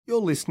You're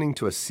listening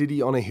to a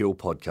City on a Hill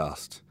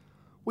podcast.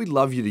 We'd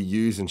love you to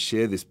use and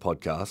share this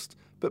podcast,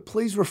 but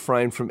please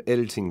refrain from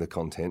editing the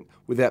content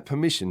without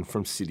permission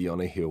from City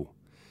on a Hill.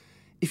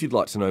 If you'd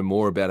like to know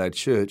more about our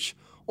church,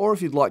 or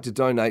if you'd like to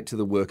donate to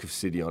the work of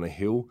City on a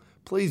Hill,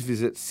 please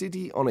visit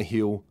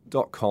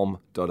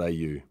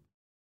cityonahill.com.au.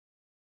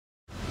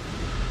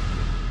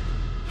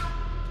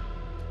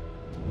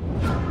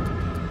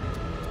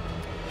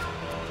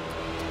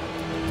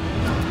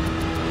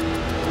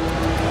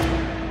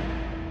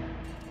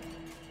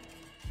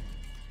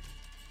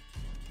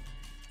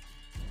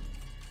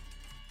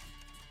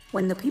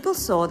 When the people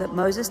saw that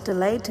Moses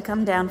delayed to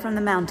come down from the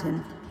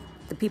mountain,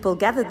 the people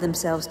gathered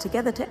themselves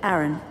together to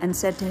Aaron and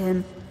said to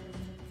him,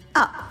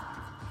 "Up,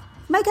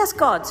 make us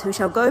gods who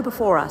shall go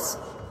before us.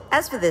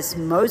 As for this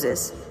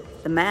Moses,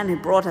 the man who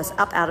brought us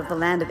up out of the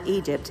land of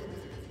Egypt,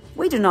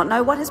 we do not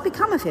know what has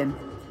become of him."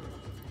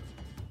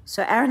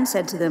 So Aaron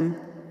said to them,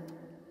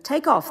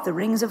 "Take off the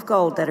rings of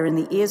gold that are in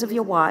the ears of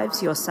your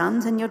wives, your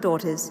sons and your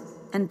daughters,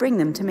 and bring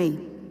them to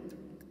me."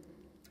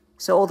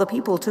 So all the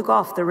people took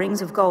off the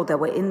rings of gold that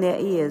were in their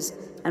ears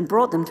and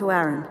brought them to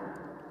Aaron.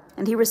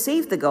 And he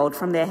received the gold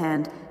from their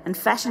hand and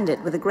fashioned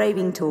it with a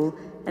graving tool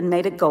and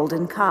made a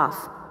golden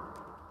calf.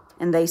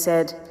 And they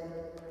said,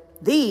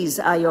 "These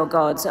are your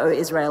gods, O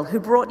Israel, who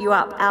brought you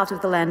up out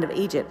of the land of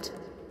Egypt."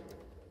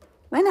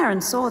 When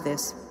Aaron saw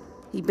this,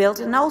 he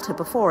built an altar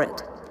before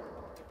it.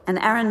 And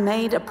Aaron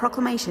made a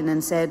proclamation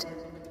and said,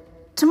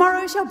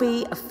 "Tomorrow shall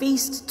be a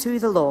feast to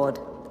the Lord."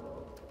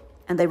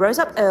 And they rose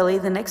up early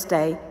the next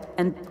day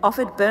and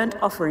offered burnt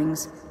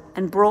offerings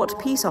and brought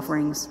peace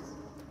offerings.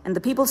 And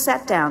the people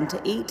sat down to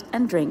eat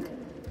and drink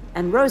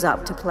and rose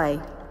up to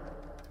play.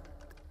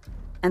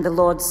 And the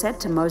Lord said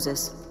to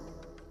Moses,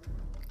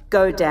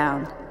 "Go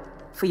down,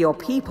 for your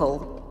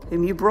people,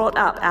 whom you brought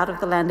up out of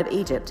the land of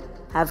Egypt,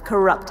 have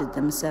corrupted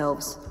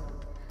themselves.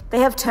 They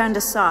have turned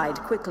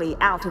aside quickly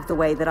out of the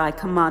way that I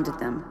commanded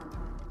them.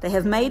 They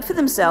have made for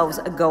themselves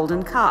a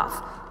golden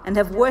calf and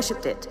have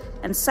worshipped it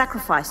and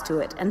sacrificed to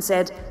it and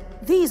said,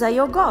 'These are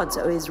your gods,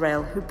 O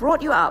Israel, who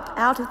brought you up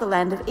out of the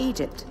land of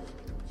Egypt.'"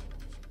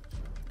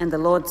 And the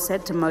Lord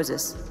said to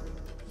Moses,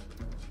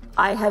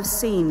 "I have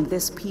seen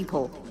this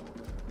people,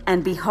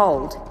 and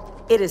behold,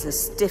 it is a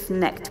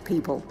stiff-necked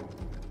people.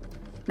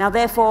 Now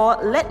therefore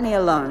let me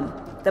alone,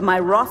 that my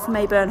wrath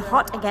may burn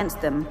hot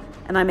against them,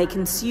 and I may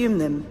consume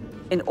them,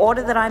 in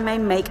order that I may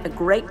make a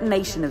great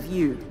nation of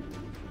you."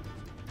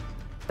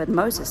 But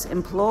Moses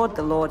implored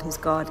the Lord his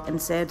God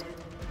and said,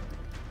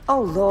 "O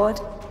Lord,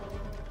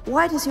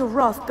 why does your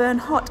wrath burn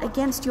hot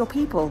against your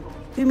people,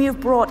 whom you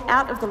have brought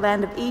out of the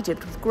land of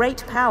Egypt with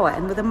great power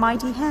and with a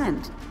mighty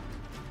hand?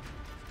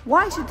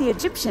 Why should the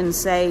Egyptians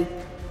say,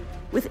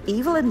 'With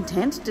evil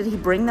intent did he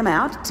bring them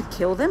out to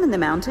kill them in the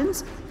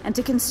mountains and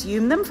to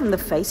consume them from the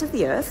face of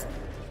the earth?'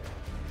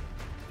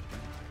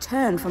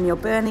 Turn from your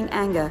burning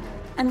anger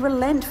and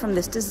relent from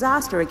this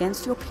disaster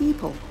against your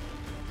people.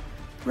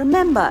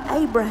 Remember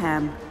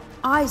Abraham,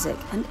 Isaac,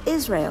 and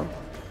Israel,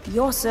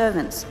 your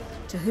servants,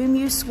 to whom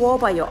you swore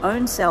by your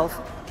own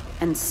self,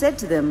 and said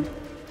to them,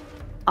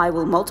 'I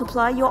will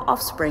multiply your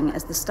offspring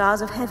as the stars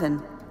of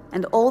heaven,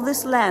 and all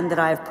this land that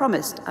I have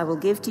promised I will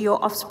give to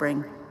your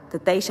offspring,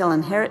 that they shall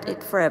inherit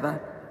it forever.'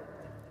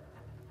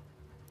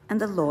 And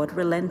the Lord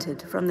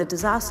relented from the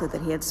disaster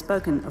that he had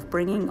spoken of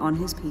bringing on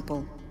his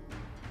people.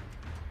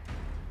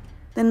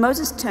 Then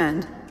Moses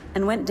turned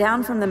and went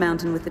down from the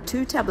mountain with the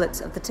 2 tablets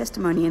of the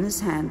testimony in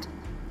his hand,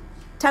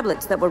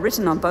 tablets that were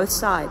written on both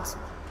sides,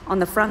 on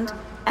the front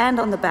and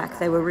on the back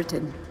they were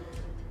written.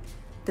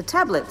 The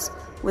tablets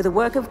were the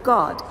work of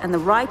God, and the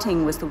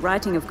writing was the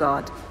writing of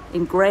God,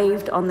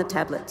 engraved on the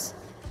tablets.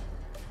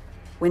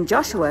 When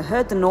Joshua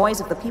heard the noise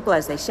of the people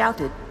as they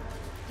shouted,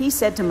 he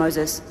said to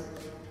Moses,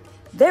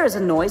 "There is a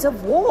noise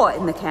of war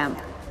in the camp."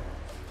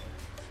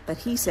 But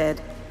he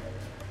said,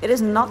 "It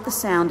is not the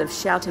sound of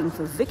shouting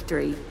for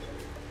victory,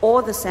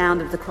 or the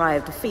sound of the cry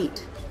of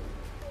defeat,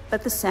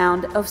 but the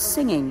sound of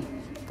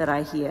singing that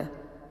I hear."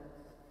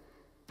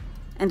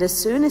 And as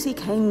soon as he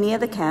came near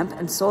the camp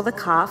and saw the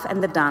calf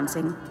and the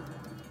dancing,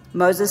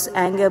 Moses'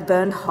 anger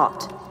burned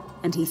hot,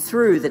 and he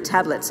threw the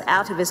tablets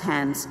out of his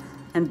hands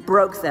and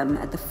broke them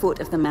at the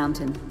foot of the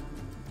mountain.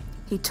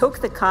 He took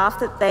the calf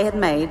that they had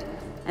made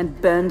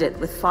and burned it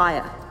with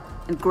fire,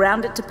 and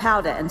ground it to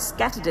powder and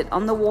scattered it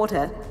on the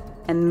water,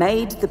 and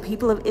made the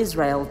people of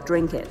Israel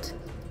drink it.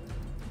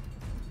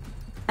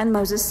 And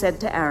Moses said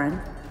to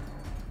Aaron,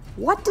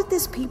 "What did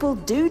this people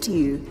do to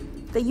you,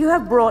 that you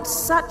have brought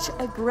such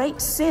a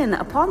great sin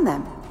upon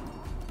them?"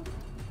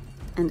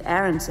 And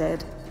Aaron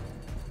said,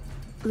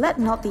 "Let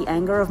not the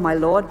anger of my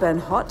Lord burn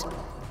hot.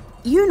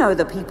 You know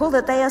the people,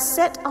 that they are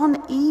set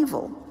on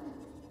evil.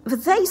 For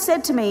they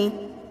said to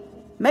me,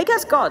 'Make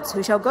us gods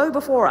who shall go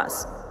before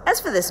us. As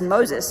for this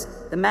Moses,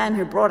 the man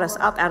who brought us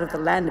up out of the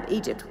land of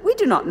Egypt, we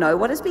do not know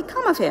what has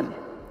become of him.'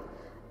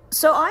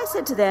 So I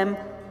said to them,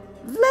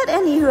 'Let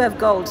any who have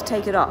gold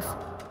take it off.'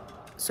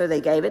 So they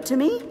gave it to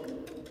me,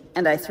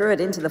 and I threw it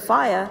into the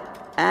fire,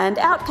 and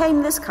out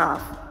came this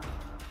calf."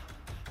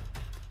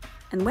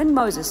 And when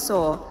Moses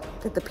saw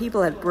that the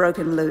people had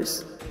broken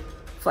loose,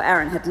 for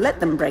Aaron had let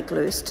them break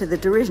loose to the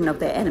derision of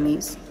their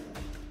enemies.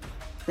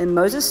 Then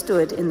Moses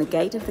stood in the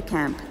gate of the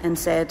camp and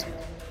said,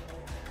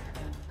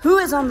 "Who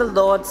is on the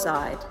Lord's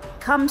side?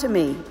 Come to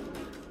me."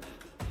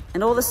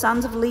 And all the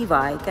sons of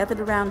Levi gathered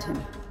around him.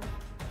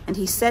 And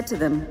he said to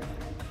them,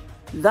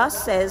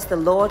 "Thus says the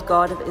Lord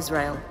God of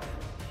Israel,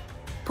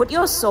 put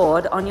your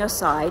sword on your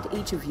side,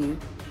 each of you,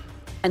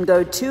 and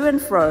go to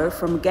and fro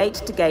from gate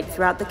to gate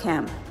throughout the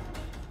camp,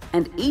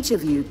 and each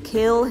of you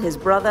kill his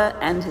brother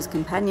and his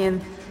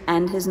companion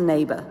and his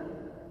neighbor."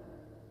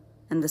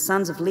 And the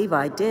sons of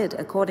Levi did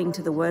according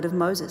to the word of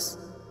Moses.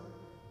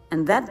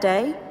 And that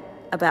day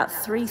about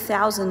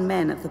 3,000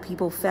 men of the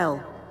people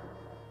fell.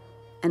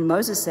 And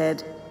Moses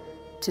said,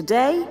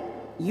 "Today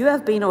you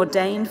have been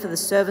ordained for the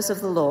service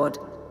of the Lord,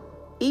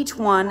 each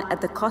one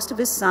at the cost of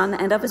his son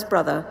and of his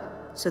brother,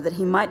 so that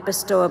he might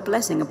bestow a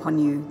blessing upon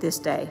you this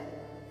day."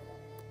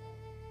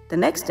 The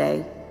next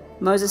day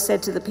Moses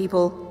said to the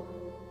people,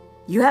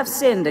 "You have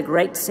sinned a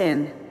great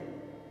sin.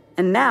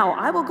 And now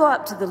I will go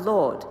up to the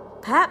Lord.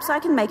 Perhaps I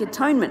can make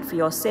atonement for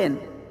your sin."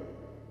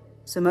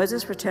 So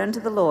Moses returned to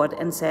the Lord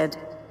and said,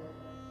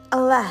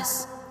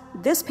 "Alas,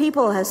 this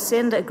people has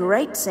sinned a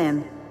great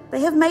sin.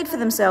 They have made for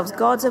themselves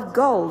gods of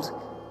gold.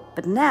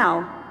 But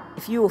now,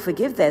 if you will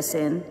forgive their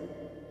sin,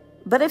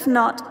 but if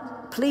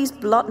not, please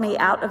blot me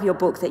out of your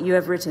book that you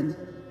have written."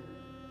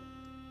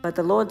 But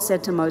the Lord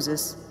said to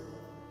Moses,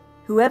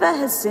 "Whoever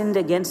has sinned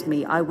against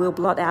me I will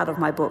blot out of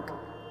my book.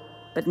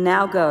 But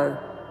now go.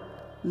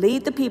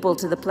 Lead the people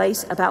to the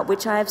place about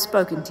which I have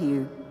spoken to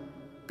you.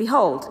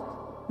 Behold,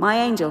 my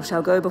angel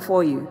shall go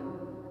before you.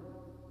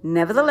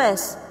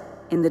 Nevertheless,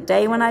 in the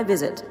day when I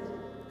visit,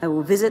 I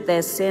will visit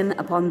their sin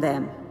upon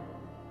them."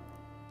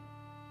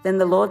 Then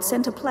the Lord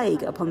sent a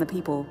plague upon the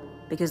people,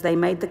 because they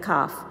made the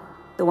calf,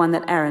 the one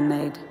that Aaron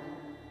made.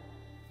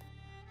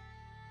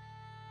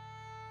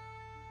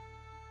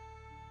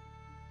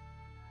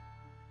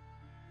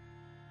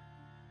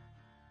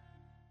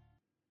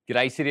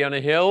 G'day, City on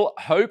a Hill.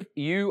 Hope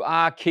you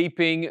are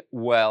keeping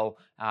well.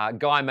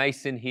 Guy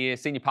Mason here,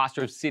 Senior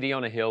Pastor of City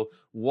on a Hill.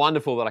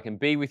 Wonderful that I can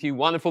be with you.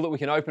 Wonderful that we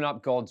can open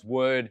up God's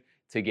Word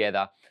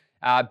together.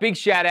 Big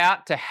shout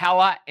out to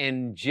Halla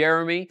and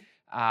Jeremy.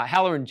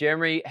 Halla and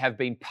Jeremy have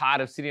been part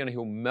of City on a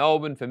Hill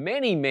Melbourne for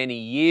many, many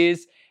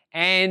years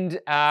and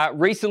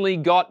recently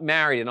got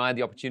married, and I had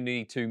the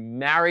opportunity to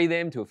marry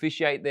them, to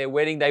officiate their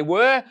wedding. They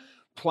were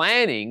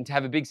planning to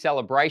have a big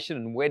celebration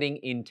and wedding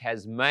in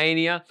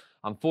Tasmania.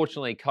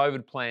 Unfortunately,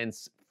 COVID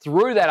plans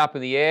threw that up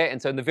in the air, and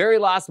so in the very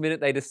last minute,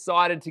 they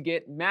decided to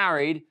get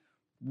married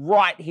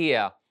right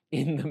here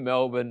in the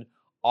Melbourne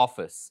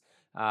office.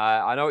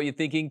 I know what you're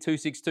thinking,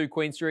 262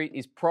 Queen Street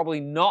is probably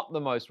not the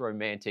most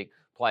romantic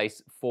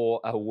place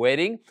for a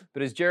wedding,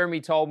 but as Jeremy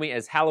told me,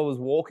 as Halla was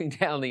walking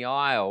down the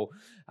aisle,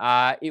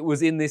 it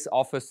was in this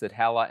office that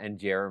Halla and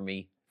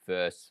Jeremy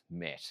first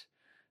met.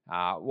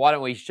 Why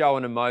don't we show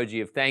an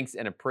emoji of thanks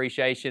and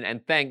appreciation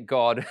and thank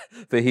God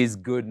for His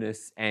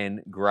goodness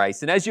and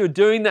grace. And as you're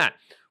doing that,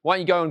 why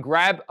don't you go and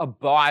grab a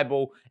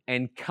Bible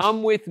and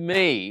come with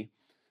me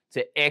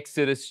to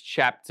Exodus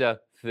chapter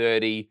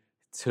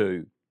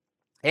 32.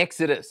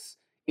 Exodus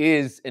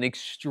is an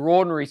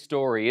extraordinary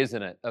story,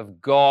 isn't it,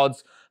 of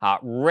God's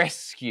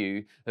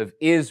rescue of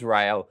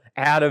Israel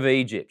out of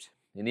Egypt.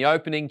 In the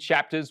opening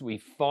chapters, we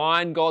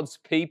find God's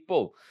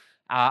people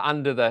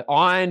under the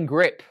iron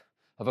grip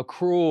of a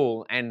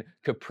cruel and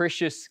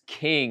capricious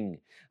king.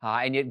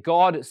 And yet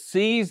God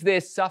sees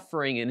their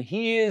suffering and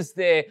hears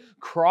their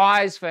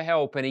cries for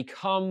help, and He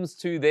comes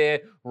to their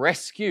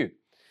rescue.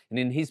 And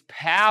in His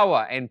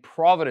power and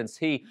providence,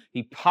 He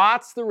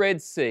parts the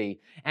Red Sea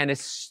and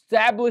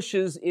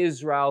establishes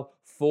Israel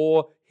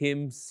for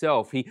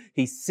Himself.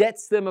 He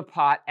sets them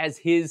apart as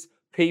His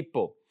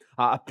people.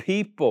 A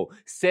people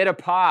set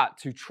apart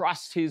to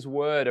trust His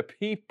word, a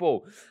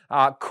people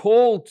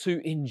called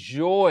to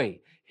enjoy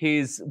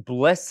His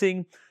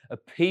blessing, a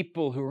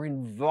people who are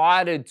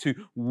invited to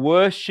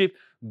worship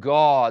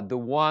God, the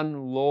one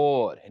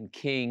Lord and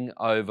King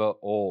over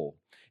all.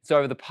 So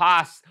over the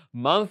past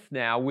month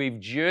now, we've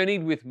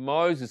journeyed with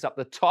Moses up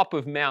the top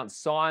of Mount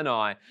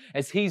Sinai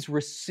as he's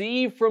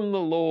received from the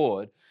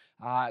Lord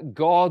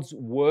God's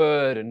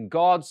word and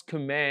God's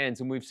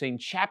commands. And we've seen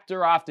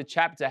chapter after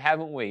chapter,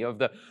 haven't we, of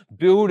the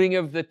building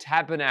of the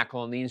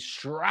tabernacle and the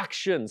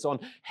instructions on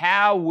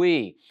how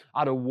we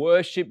are to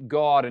worship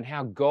God and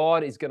how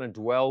God is going to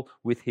dwell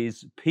with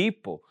His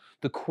people.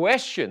 The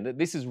question that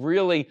this is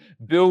really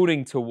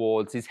building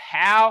towards is,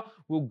 how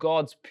will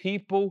God's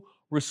people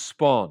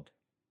respond?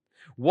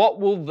 What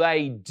will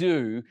they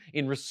do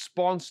in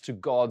response to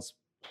God's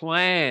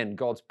plan,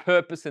 God's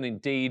purpose, and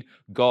indeed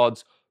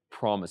God's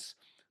promise?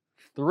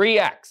 3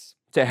 acts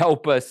to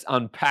help us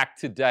unpack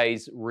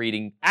today's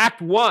reading.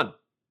 Act 1,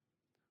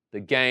 the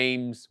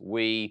games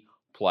we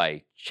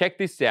play. Check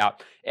this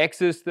out.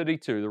 Exodus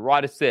 32, the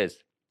writer says,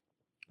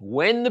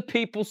 "When the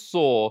people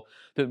saw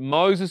that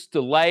Moses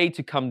delayed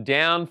to come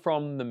down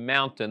from the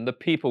mountain, the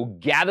people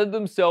gathered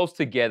themselves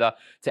together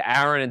to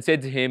Aaron and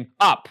said to him,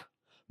 'Up,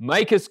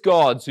 make us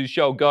gods who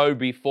shall go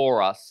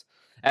before us.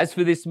 As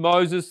for this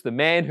Moses, the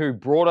man who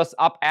brought us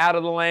up out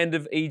of the land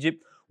of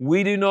Egypt,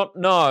 we do not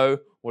know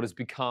what has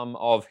become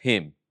of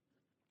him."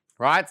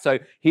 Right? So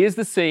here's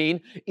the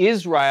scene.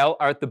 Israel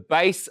are at the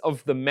base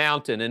of the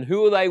mountain. And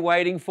who are they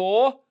waiting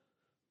for?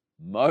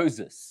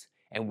 Moses.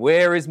 And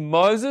where is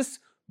Moses?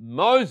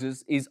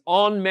 Moses is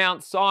on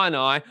Mount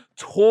Sinai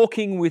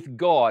talking with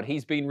God.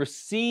 He's been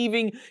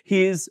receiving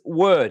his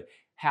word.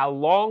 How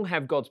long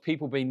have God's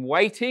people been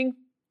waiting?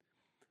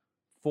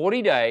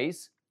 40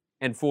 days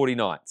and 40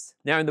 nights.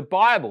 Now in the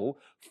Bible,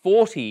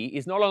 40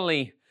 is not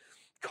only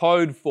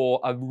code for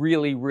a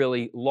really,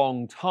 really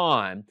long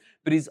time,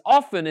 but is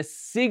often a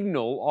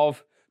signal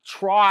of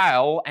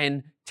trial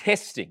and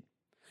testing.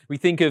 We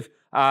think of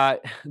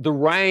the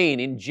rain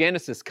in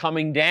Genesis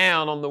coming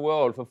down on the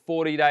world for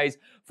 40 days,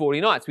 40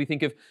 nights. We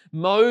think of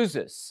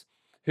Moses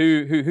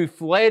who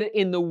fled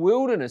in the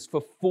wilderness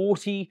for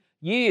 40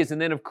 years. And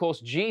then, of course,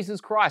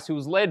 Jesus Christ, who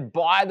was led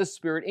by the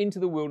Spirit into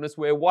the wilderness,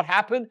 where what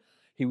happened?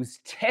 He was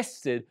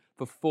tested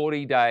for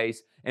 40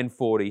 days and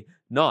 40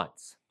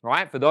 nights.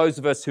 Right? For those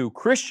of us who are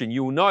Christian,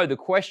 you will know the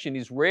question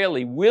is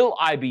rarely, will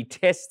I be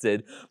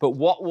tested, but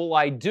what will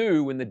I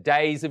do when the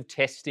days of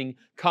testing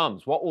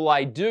comes? What will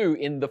I do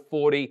in the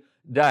 40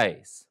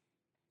 days?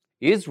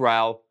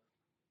 Israel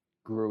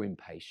grew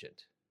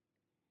impatient.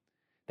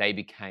 They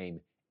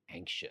became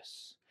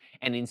anxious.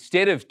 And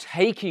instead of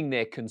taking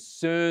their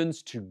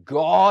concerns to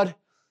God,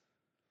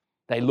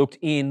 they looked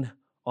in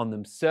on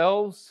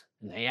themselves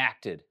and they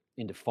acted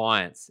in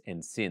defiance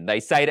and sin. They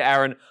say to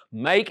Aaron,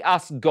 "Make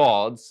us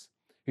gods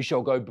who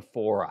shall go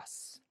before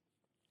us."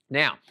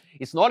 Now,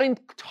 it's not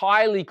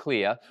entirely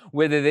clear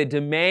whether they're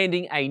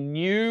demanding a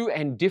new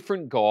and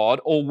different God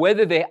or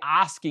whether they're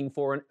asking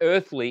for an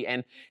earthly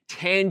and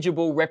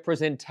tangible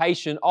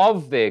representation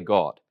of their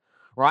God,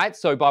 right?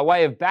 So by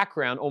way of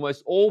background,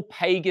 almost all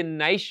pagan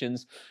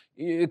nations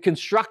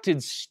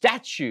constructed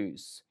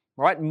statues,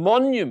 right?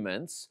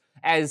 Monuments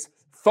as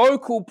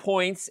focal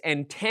points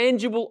and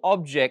tangible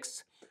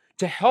objects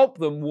to help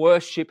them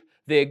worship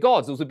their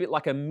gods. It was a bit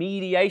like a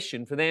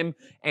mediation for them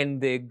and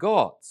their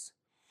gods,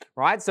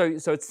 right? So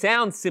it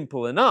sounds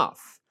simple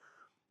enough.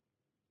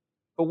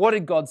 But what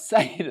did God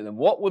say to them?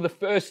 What were the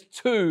first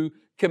two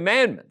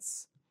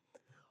commandments?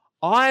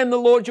 "I am the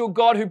Lord your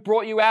God who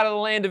brought you out of the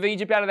land of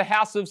Egypt, out of the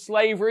house of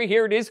slavery."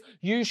 Here it is.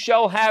 "You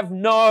shall have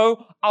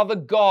no other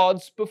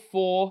gods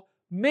before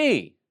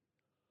me."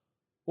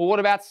 Well,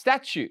 what about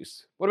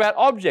statues? What about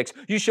objects?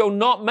 "You shall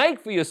not make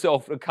for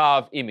yourself a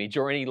carved image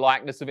or any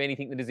likeness of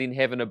anything that is in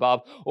heaven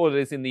above, or that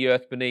is in the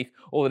earth beneath,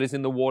 or that is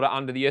in the water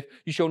under the earth.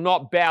 You shall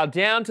not bow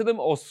down to them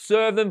or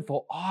serve them,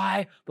 for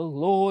I, the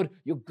Lord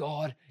your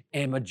God,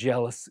 am a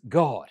jealous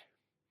God."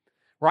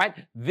 Right?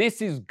 This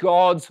is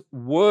God's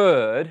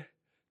word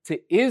to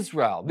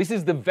Israel. This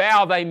is the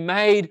vow they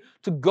made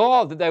to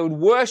God, that they would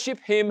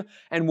worship him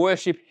and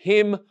worship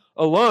him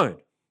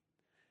alone.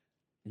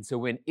 And so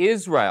when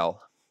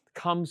Israel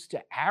comes to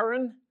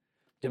Aaron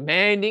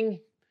demanding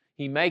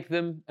he make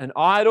them an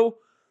idol,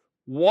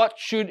 what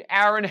should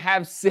Aaron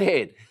have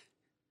said?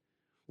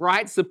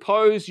 Right?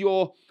 Suppose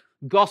your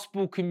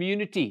gospel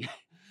community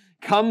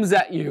comes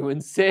at you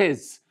and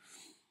says,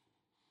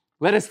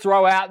 "Let us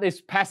throw out this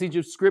passage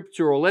of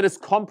scripture," or "let us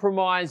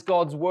compromise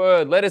God's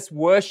word, let us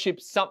worship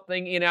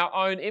something in our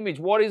own image."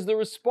 What is the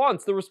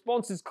response? The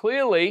response is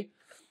clearly,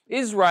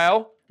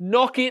 Israel,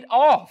 knock it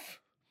off,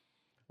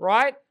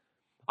 right?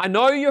 I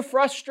know you're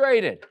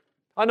frustrated.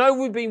 I know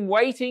we've been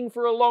waiting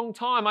for a long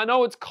time. I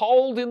know it's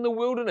cold in the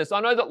wilderness.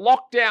 I know that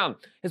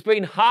lockdown has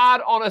been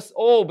hard on us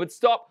all, but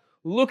stop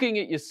looking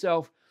at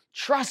yourself.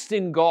 Trust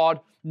in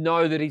God.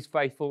 Know that he's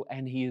faithful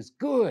and he is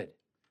good.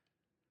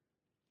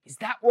 Is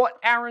that what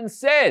Aaron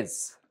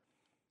says?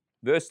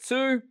 Verse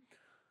 2,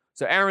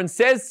 "So Aaron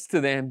says to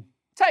them,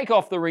 take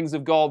off the rings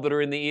of gold that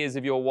are in the ears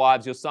of your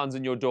wives, your sons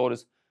and your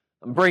daughters,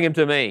 and bring them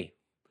to me."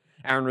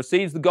 Aaron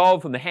receives the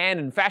gold from the hand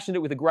and fashioned it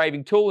with a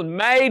graving tool and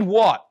made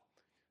what?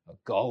 A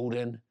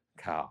golden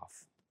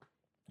calf.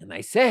 And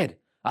they said,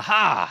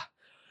 "Aha,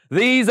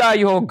 these are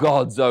your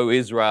gods, O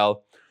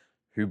Israel,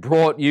 who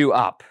brought you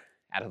up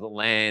out of the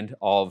land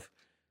of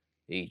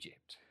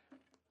Egypt."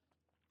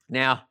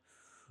 Now,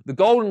 the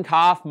golden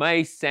calf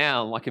may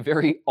sound like a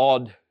very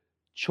odd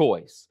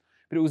choice,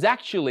 but it was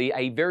actually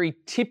a very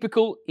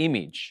typical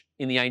image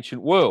in the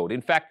ancient world.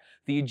 In fact,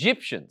 the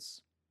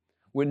Egyptians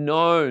were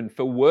known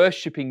for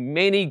worshipping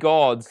many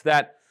gods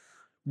that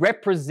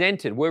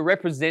were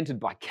represented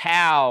by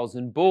cows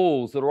and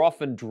bulls that are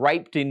often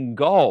draped in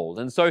gold.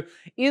 And so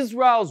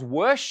Israel's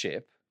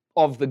worship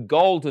of the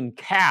golden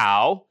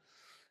cow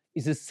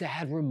is a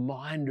sad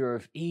reminder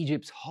of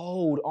Egypt's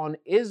hold on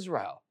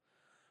Israel,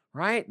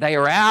 right? They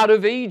are out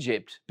of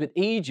Egypt, but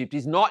Egypt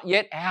is not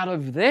yet out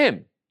of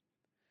them.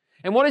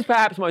 And what is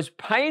perhaps most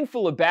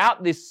painful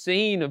about this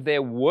scene of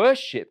their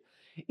worship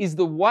is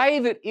the way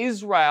that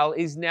Israel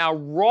is now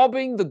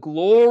robbing the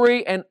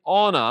glory and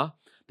honor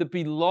that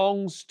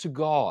belongs to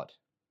God,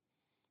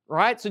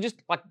 right? So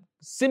just like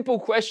simple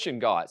question,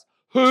 guys.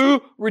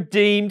 Who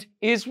redeemed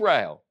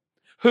Israel?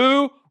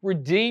 Who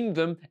redeemed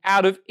them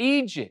out of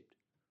Egypt?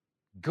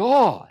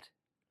 God.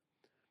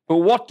 But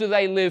what do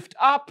they lift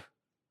up?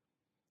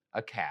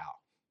 A cow.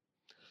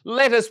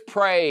 Let us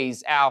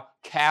praise our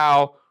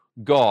cow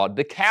God,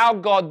 the cow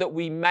God that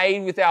we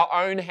made with our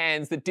own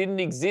hands that didn't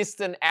exist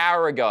an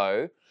hour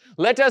ago.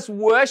 Let us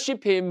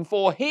worship him,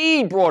 for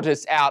he brought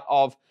us out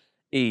of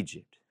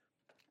Egypt.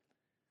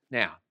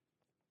 Now,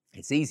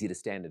 it's easy to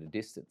stand at a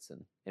distance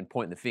and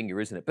point the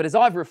finger, isn't it? But as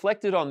I've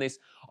reflected on this,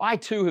 I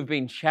too have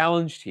been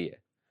challenged here.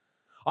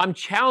 I'm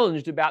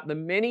challenged about the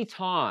many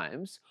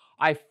times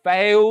I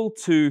fail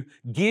to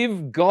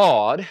give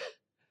God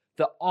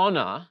the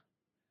honor,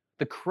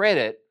 the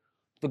credit,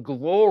 the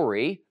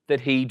glory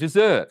that he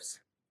deserves.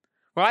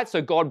 Right?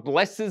 So God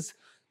blesses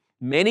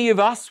many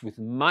of us with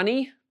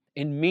money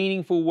and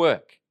meaningful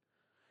work.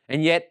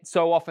 And yet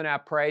so often our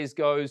praise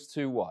goes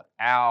to what?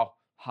 Our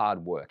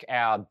hard work,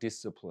 our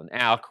discipline,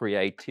 our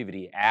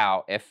creativity,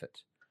 our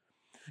effort.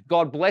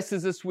 God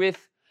blesses us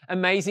with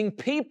amazing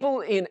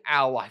people in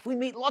our life. We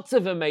meet lots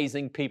of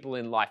amazing people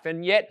in life,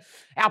 and yet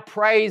our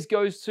praise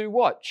goes to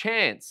what?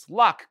 Chance,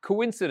 luck,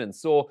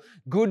 coincidence, or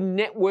good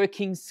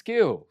networking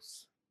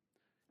skills.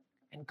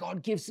 And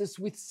God gives us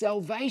with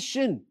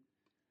salvation.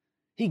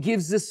 He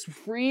gives us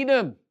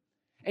freedom.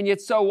 And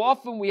yet so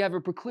often we have a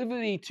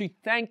proclivity to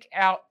thank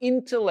our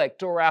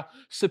intellect or our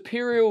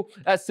superior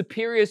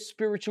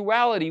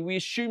spirituality. We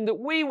assume that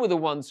we were the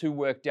ones who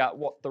worked out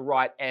what the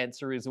right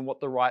answer is and what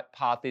the right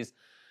path is.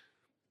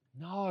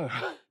 No,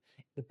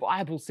 the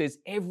Bible says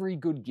every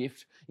good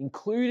gift,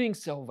 including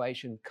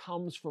salvation,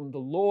 comes from the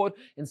Lord,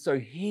 and so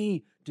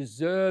he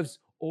deserves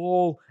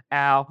all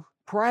our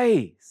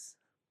praise.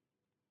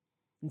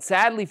 And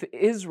sadly for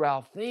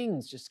Israel,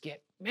 things just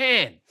get,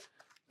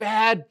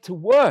 bad to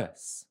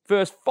worse.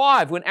 Verse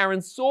 5, when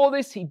Aaron saw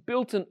this, he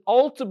built an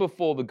altar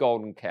before the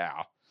golden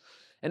cow.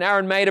 And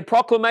Aaron made a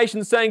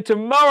proclamation saying,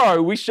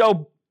 tomorrow we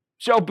shall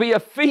be a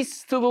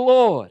feast to the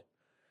Lord.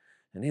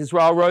 And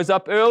Israel rose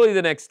up early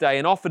the next day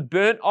and offered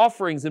burnt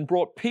offerings and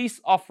brought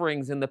peace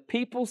offerings. And the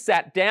people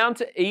sat down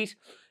to eat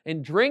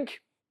and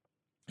drink,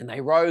 and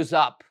they rose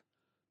up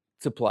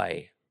to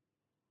play.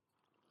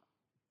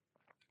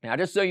 Now,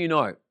 just so you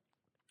know,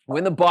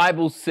 when the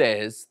Bible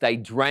says they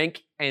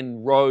drank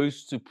and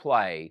rose to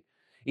play,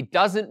 it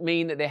doesn't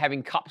mean that they're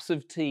having cups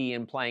of tea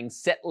and playing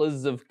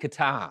Settlers of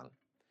Catan,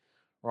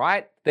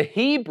 right? The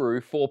Hebrew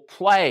for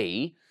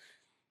play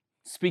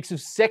speaks of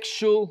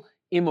sexual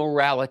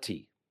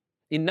immorality.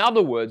 In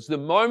other words, the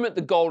moment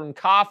the golden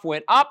calf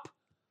went up,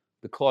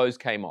 the clothes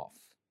came off.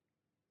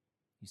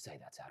 You say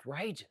that's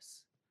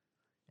outrageous.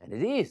 And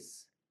it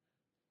is.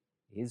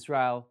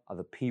 Israel are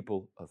the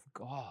people of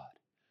God,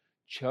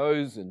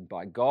 chosen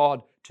by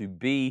God to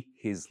be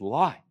his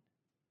light.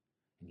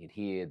 And yet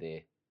here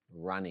they're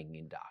running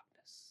in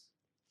darkness.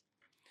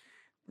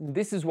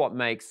 This is what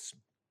makes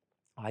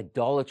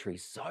idolatry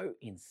so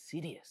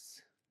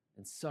insidious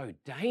and so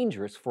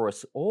dangerous for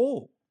us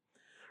all.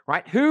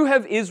 Right? Who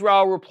have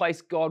Israel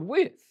replaced God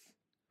with?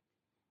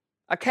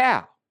 A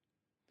cow.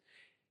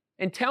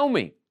 And tell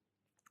me,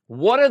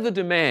 what are the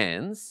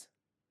demands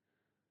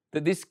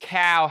that this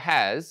cow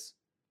has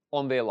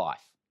on their life?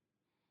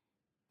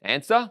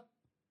 Answer,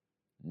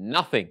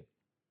 nothing.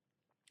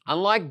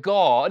 Unlike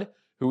God,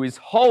 who is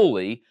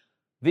holy,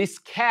 this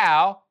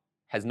cow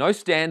has no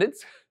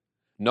standards,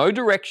 no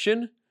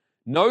direction,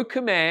 no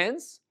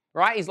commands,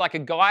 right? He's like a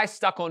guy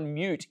stuck on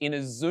mute in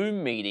a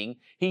Zoom meeting.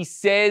 He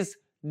says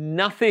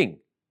nothing.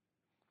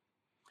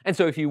 And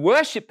so if you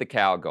worship the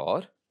cow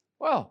god,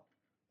 well,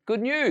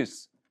 good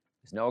news.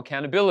 There's no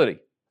accountability.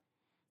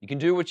 You can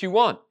do what you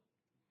want.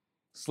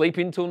 Sleep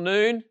until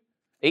noon,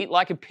 eat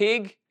like a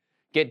pig,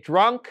 get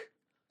drunk,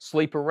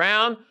 sleep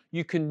around.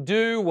 You can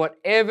do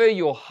whatever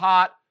your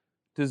heart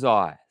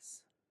desires.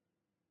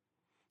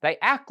 They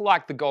act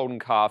like the golden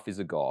calf is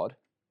a god,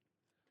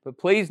 but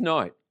please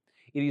note,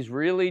 it is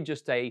really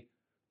just a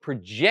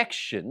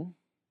projection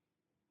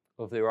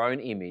of their own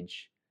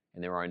image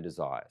and their own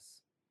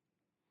desires.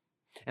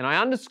 And I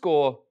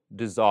underscore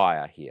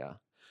desire here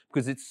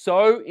because it's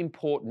so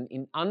important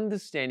in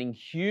understanding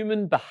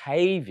human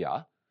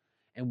behavior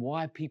and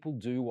why people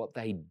do what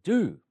they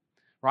do,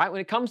 right?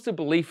 When it comes to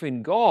belief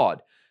in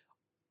God,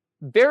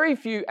 very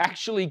few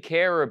actually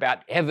care about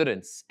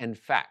evidence and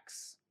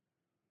facts.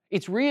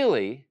 It's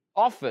really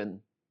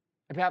often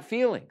about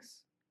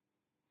feelings.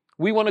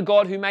 We want a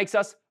God who makes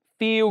us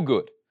feel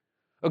good,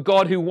 a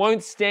God who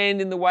won't stand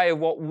in the way of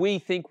what we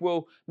think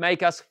will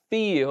make us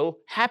feel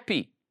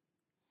happy.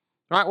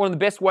 Right? One of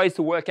the best ways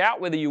to work out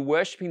whether you're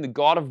worshiping the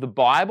God of the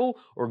Bible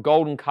or a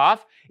golden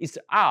calf is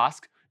to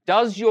ask,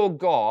 does your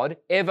God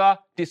ever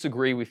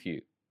disagree with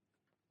you?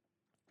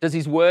 Does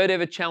his word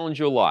ever challenge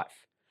your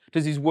life?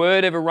 Does his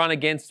word ever run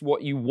against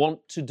what you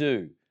want to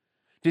do?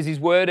 Does his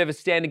word ever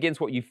stand against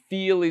what you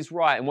feel is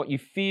right and what you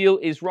feel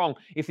is wrong?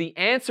 If the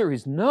answer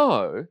is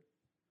no,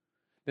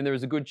 then there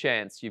is a good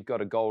chance you've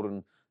got a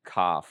golden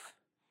calf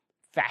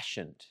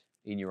fashioned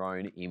in your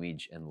own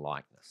image and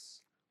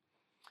likeness.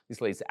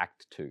 This leads to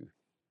Act 2.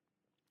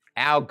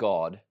 Our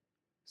God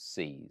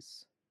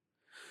sees.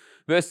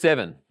 Verse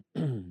 7,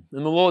 and the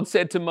Lord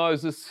said to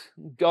Moses,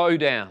 go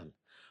down,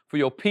 For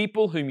your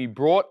people whom you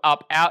brought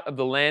up out of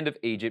the land of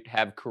Egypt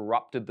have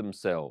corrupted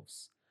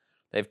themselves.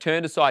 They've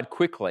turned aside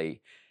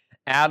quickly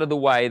out of the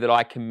way that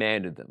I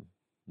commanded them.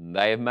 And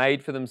they have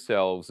made for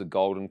themselves a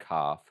golden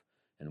calf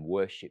and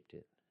worshipped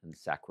it and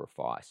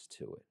sacrificed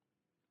to it.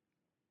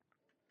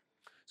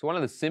 So one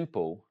of the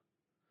simple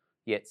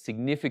yet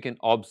significant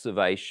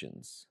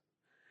observations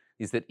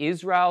is that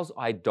Israel's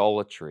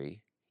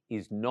idolatry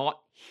is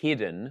not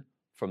hidden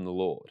from the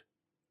Lord.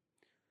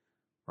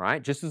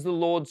 Right? Just as the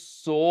Lord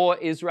saw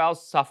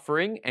Israel's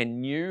suffering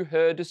and knew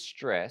her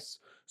distress,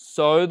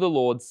 so the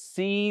Lord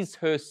sees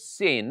her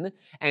sin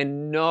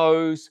and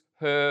knows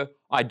her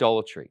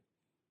idolatry.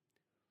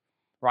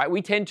 Right?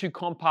 We tend to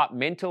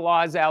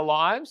compartmentalize our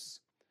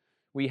lives.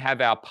 We have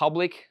our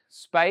public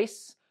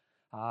space,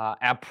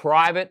 our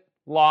private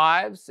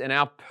lives, and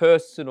our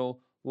personal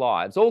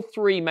lives. All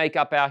three make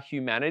up our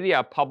humanity.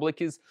 Our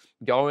public is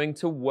going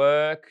to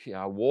work,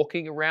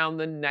 walking around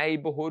the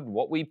neighborhood,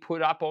 what we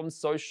put up on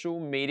social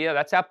media.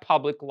 That's our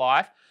public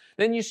life.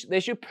 Then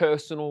there's your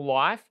personal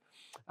life,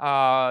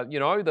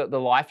 the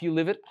life you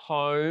live at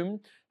home,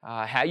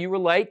 how you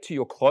relate to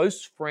your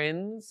close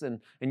friends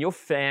and your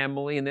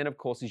family. And then, of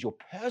course, is your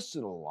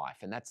personal life.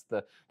 And that's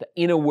the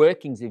inner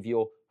workings of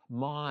your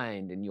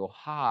mind and your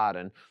heart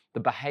and the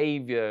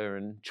behavior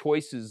and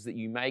choices that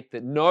you make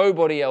that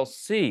nobody else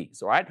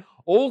sees, all right?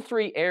 All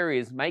three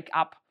areas make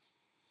up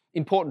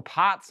important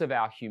parts of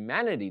our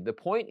humanity. The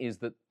point is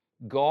that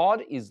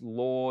God is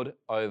Lord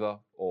over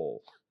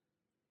all.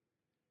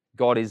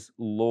 God is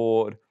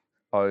Lord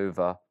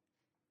over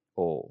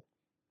all.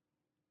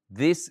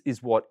 This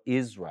is what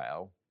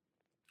Israel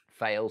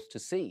fails to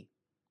see.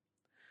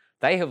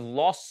 They have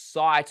lost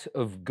sight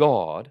of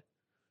God,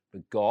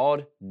 but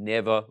God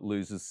never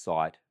loses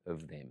sight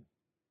of them.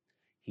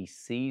 He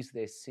sees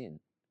their sin.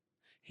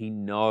 He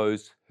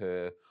knows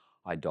her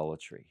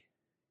idolatry.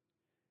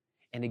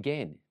 And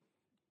again,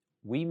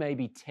 we may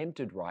be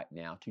tempted right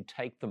now to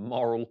take the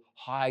moral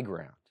high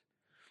ground,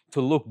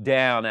 to look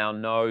down our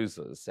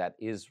noses at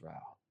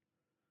Israel.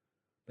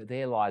 But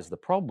there lies the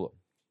problem.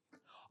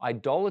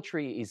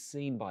 Idolatry is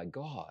seen by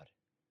God,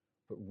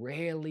 but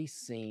rarely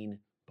seen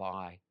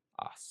by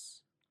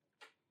us.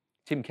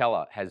 Tim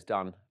Keller has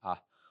done a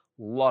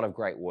lot of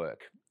great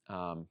work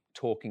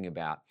talking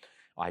about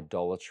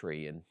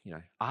idolatry and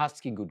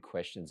asking good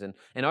questions.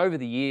 And over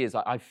the years,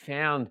 I've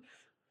found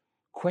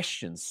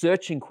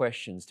searching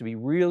questions to be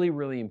really,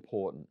 really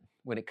important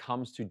when it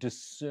comes to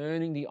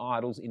discerning the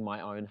idols in my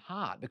own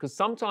heart. Because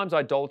sometimes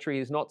idolatry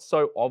is not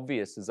so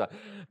obvious as a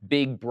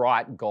big,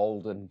 bright,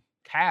 golden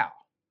cow.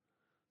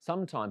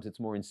 Sometimes it's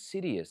more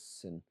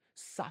insidious and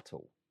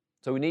subtle.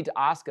 So we need to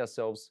ask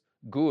ourselves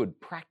good,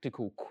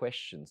 practical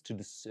questions to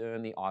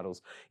discern the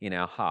idols in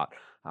our heart.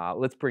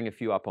 Let's bring a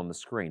few up on the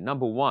screen.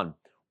 Number one,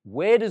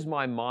 where does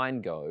my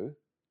mind go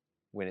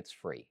when it's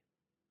free?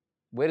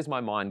 Where does my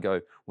mind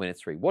go when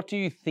it's free? What do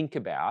you think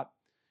about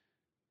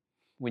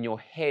when your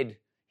head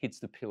hits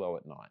the pillow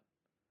at night?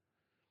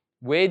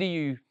 Where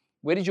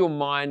does your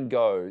mind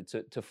go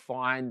to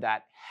find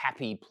that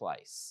happy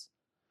place?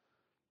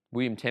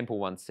 William Temple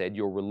once said,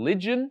 "Your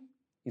religion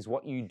is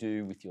what you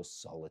do with your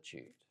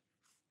solitude."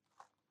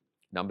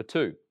 Number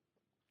two,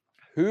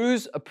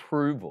 whose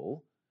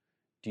approval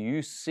do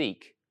you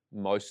seek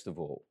most of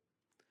all?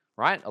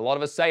 Right? A lot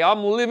of us say,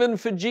 "I'm living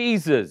for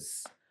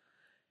Jesus."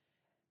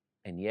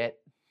 And yet,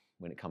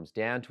 when it comes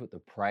down to it, the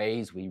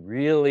praise we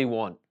really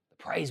want, the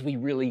praise we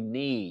really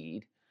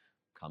need,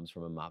 comes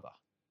from a mother,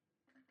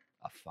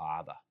 a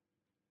father,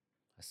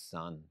 a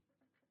son,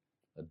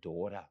 a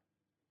daughter,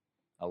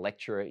 a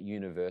lecturer at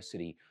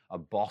university, a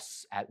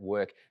boss at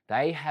work.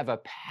 They have a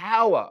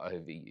power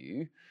over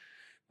you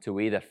to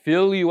either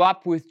fill you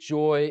up with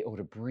joy or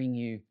to bring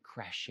you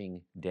crashing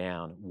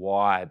down.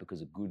 Why?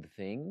 Because a good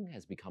thing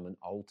has become an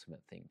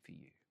ultimate thing for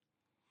you.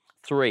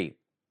 Three,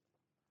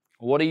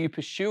 what are you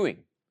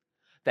pursuing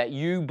that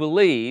you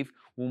believe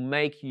will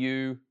make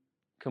you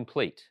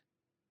complete?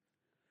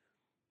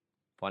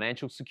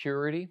 Financial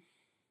security,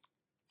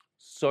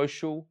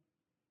 social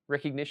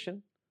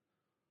recognition,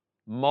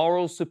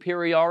 moral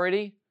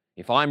superiority.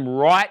 If I'm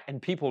right and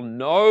people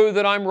know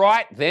that I'm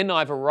right, then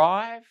I've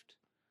arrived.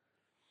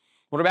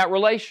 What about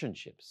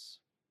relationships?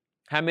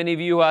 How many of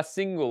you who are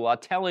single are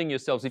telling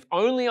yourselves, if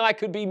only I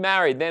could be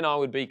married, then I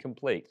would be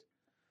complete?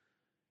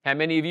 How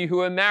many of you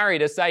who are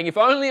married are saying, if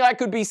only I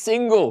could be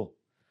single,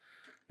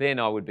 then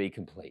I would be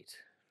complete?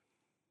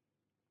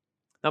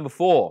 Number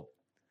four,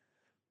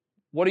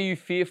 what are you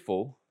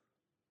fearful?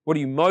 What are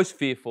you most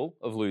fearful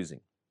of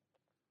losing?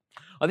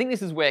 I think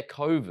this is where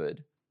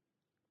COVID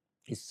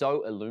is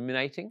so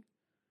illuminating.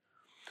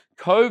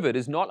 COVID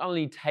has not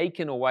only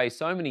taken away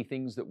so many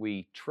things that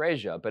we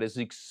treasure, but has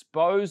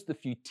exposed the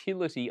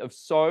futility of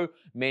so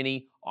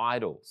many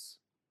idols.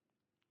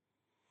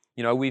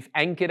 We've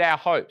anchored our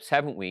hopes,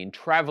 haven't we, in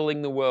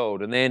traveling the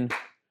world, and then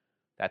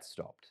that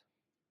stopped.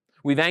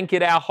 We've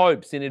anchored our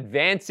hopes in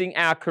advancing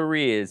our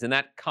careers, and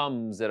that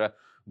comes at a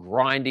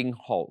grinding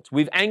halt.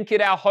 We've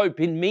anchored our hope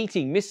in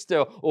meeting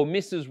Mr. or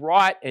Mrs.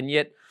 Right, and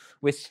yet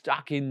we're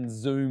stuck in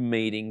Zoom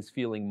meetings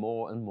feeling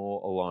more and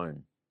more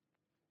alone.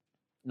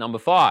 Number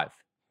 5,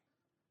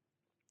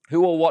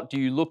 who or what do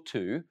you look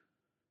to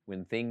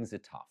when things are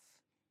tough?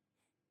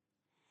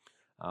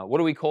 What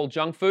do we call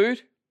junk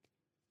food?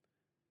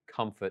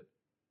 Comfort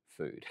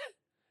food.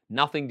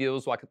 Nothing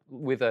deals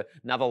with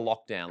another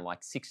lockdown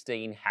like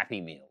 16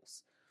 Happy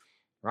Meals,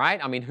 right?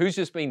 I mean, who's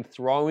just been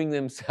throwing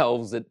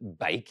themselves at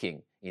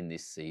baking in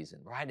this season,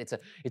 right?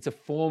 It's a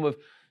form of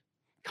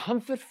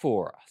comfort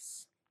for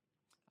us.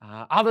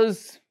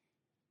 Others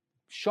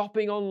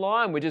shopping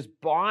online. We're just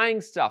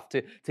buying stuff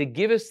to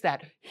give us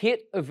that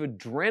hit of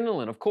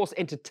adrenaline. Of course,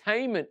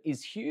 entertainment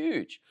is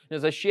huge. And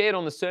as I shared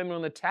on the Sermon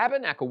on the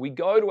Tabernacle, we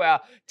go to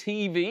our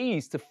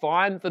TVs to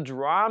find the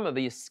drama,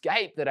 the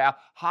escape that our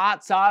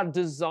hearts are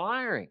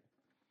desiring.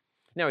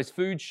 Now, is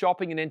food,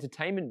 shopping, and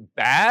entertainment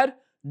bad?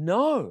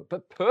 No,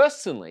 but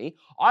personally,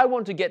 I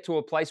want to get to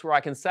a place where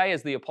I can say,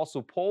 as the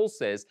Apostle Paul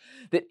says,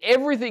 that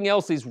everything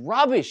else is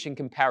rubbish in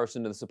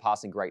comparison to the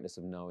surpassing greatness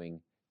of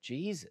knowing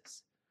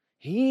Jesus.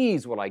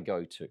 He's what I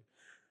go to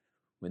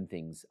when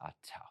things are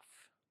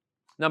tough.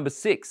 Number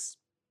 6,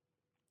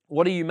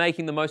 what are you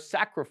making the most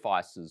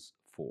sacrifices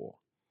for?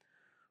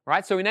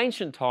 Right? So in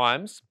ancient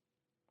times,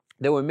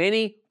 there were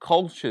many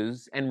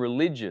cultures and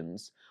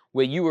religions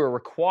where you were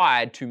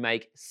required to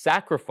make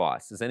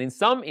sacrifices. And in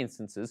some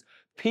instances,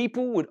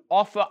 people would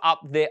offer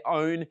up their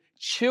own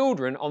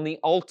children on the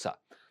altar.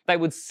 They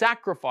would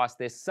sacrifice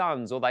their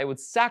sons, or they would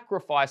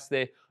sacrifice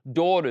their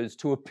daughters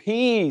to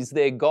appease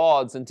their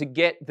gods and to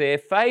get their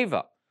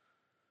favor.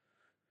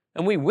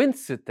 And we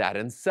wince at that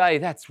and say,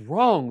 that's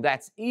wrong,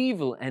 that's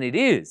evil, and it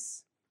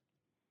is.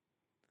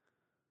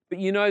 But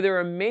you know, there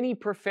are many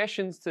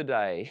professions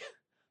today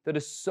that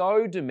are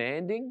so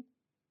demanding,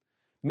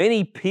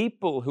 many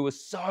people who are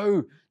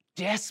so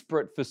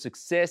desperate for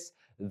success,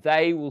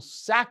 they will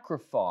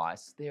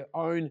sacrifice their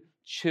own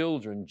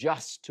children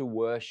just to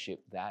worship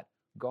that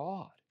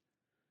God.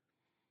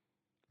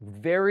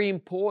 Very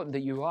important that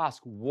you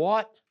ask,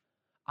 what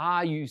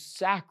are you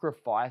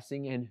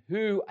sacrificing and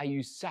who are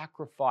you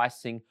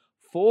sacrificing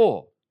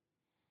for?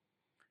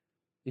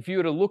 If you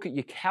were to look at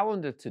your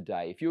calendar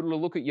today, if you were to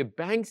look at your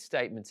bank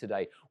statement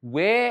today,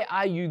 where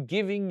are you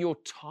giving your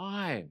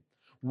time?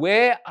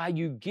 Where are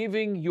you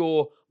giving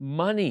your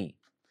money?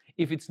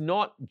 If it's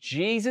not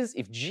Jesus,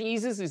 if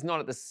Jesus is not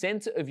at the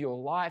center of your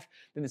life,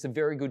 then there's a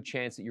very good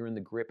chance that you're in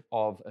the grip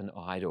of an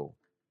idol.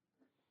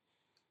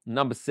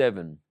 Number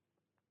 7,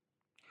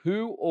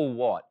 who or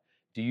what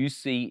do you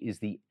see is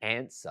the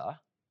answer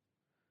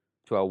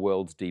to our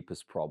world's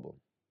deepest problem?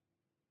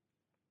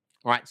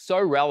 All right,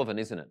 so relevant,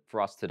 isn't it,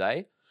 for us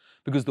today?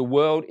 Because the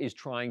world is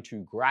trying to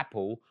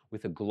grapple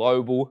with a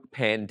global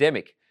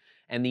pandemic.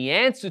 And the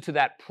answer to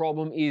that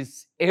problem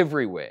is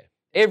everywhere.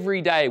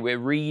 Every day we're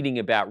reading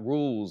about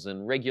rules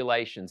and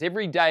regulations.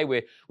 Every day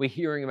we're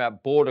hearing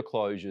about border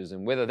closures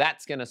and whether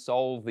that's going to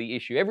solve the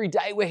issue. Every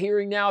day we're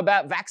hearing now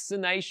about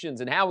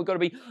vaccinations and how we've got to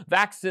be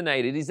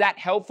vaccinated. Is that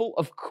helpful?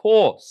 Of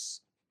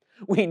course.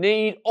 We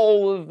need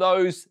all of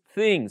those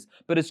things.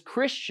 But as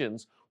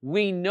Christians,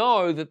 we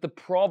know that the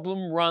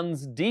problem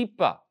runs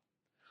deeper.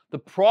 The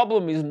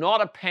problem is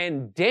not a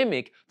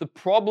pandemic. The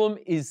problem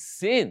is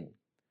sin.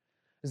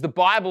 As the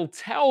Bible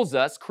tells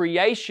us,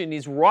 creation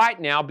is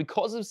right now,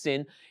 because of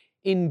sin,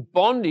 in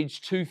bondage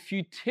to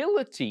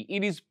futility.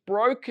 It is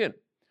broken.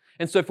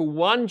 And so for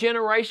one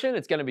generation,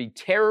 it's going to be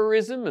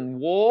terrorism and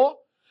war.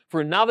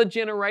 For another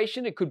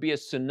generation, it could be a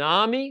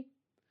tsunami.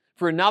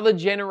 For another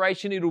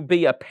generation, it'll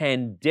be a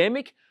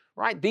pandemic,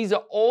 right? These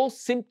are all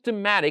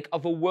symptomatic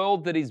of a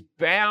world that is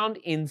bound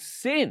in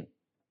sin.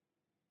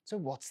 So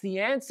what's the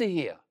answer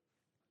here?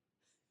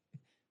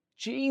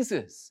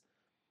 Jesus.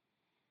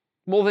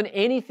 More than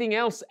anything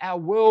else, our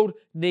world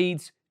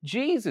needs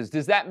Jesus.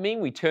 Does that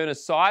mean we turn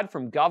aside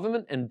from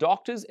government and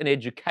doctors and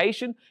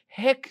education?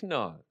 Heck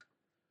no.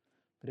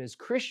 But as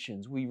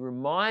Christians, we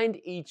remind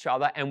each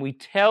other and we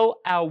tell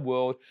our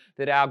world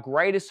that our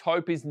greatest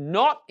hope is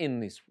not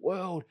in this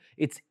world,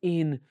 it's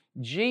in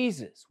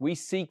Jesus. We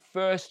seek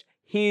first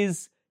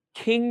His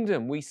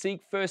kingdom. We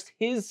seek first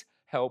His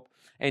help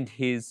and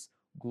His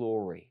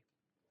glory.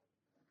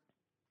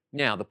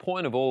 Now, the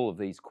point of all of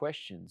these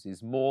questions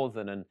is more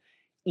than an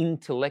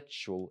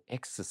intellectual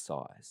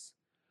exercise.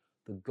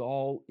 The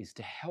goal is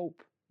to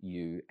help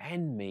you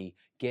and me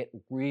get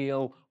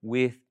real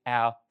with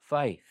our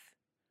faith.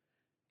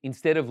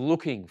 Instead of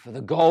looking for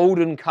the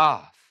golden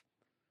calf,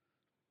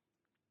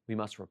 we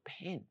must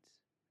repent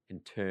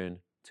and turn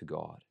to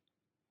God.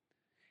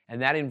 And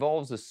that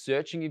involves a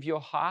searching of your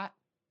heart.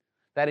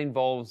 That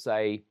involves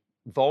a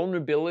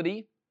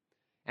vulnerability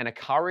and a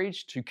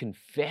courage to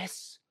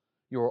confess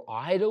your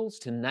idols,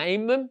 to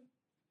name them,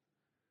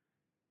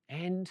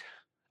 and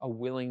a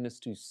willingness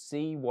to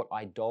see what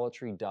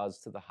idolatry does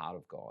to the heart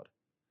of God.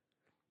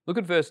 Look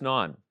at verse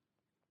 9.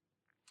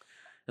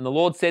 And the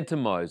Lord said to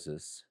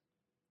Moses,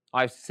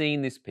 I've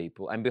seen this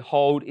people, and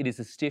behold, it is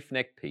a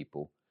stiff-necked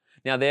people.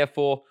 Now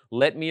therefore,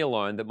 let me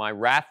alone, that my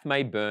wrath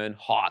may burn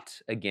hot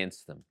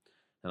against them,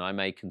 and I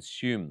may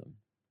consume them,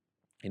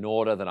 in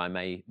order that I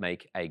may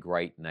make a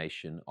great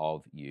nation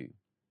of you.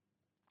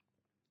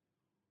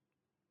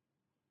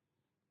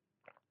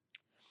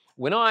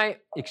 When I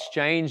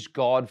exchange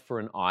God for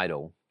an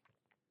idol,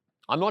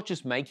 I'm not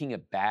just making a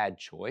bad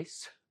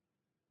choice,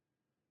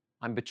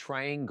 I'm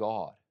betraying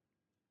God.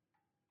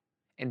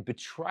 And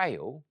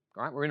betrayal,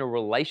 right? We're in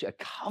a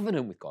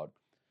covenant with God.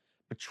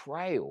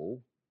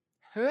 Betrayal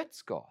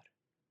hurts God,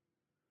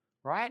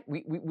 right?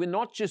 We're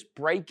not just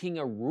breaking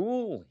a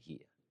rule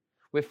here.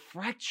 We're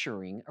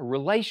fracturing a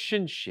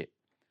relationship.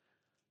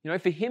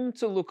 For him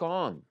to look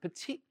on,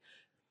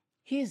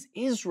 here's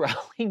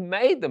Israel. He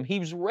made them.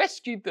 He's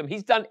rescued them.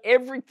 He's done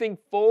everything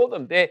for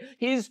them. They're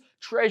his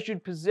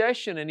treasured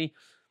possession. And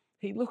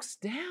he looks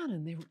down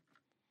and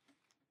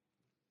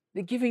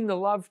they're giving their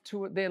love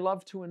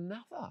to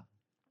another.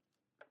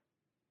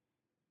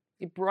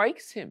 It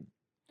breaks him.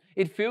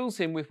 It fills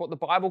him with what the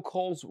Bible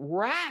calls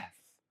wrath.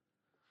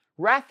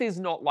 Wrath is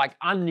not like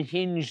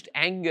unhinged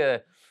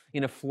anger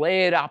in a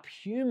flared up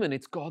human.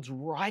 It's God's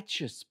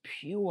righteous,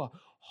 pure,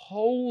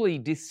 holy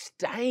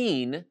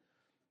disdain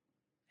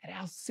at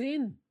our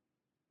sin.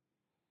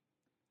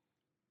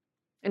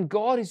 And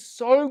God is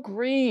so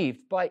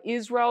grieved by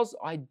Israel's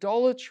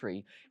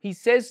idolatry, he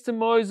says to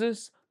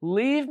Moses,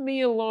 "Leave me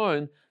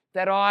alone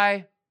that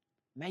I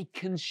may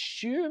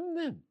consume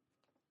them."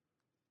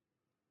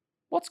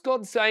 What's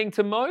God saying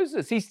to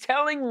Moses? He's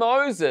telling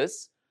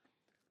Moses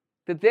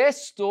that their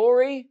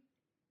story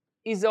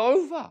is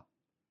over.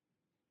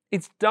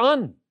 It's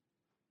done.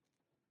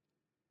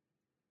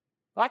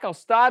 Like, I'll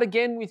start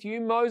again with you,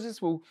 Moses.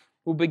 We'll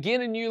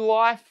begin a new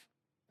life.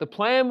 The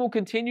plan will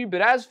continue.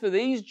 But as for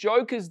these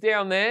jokers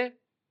down there,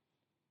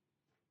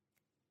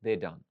 they're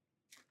done.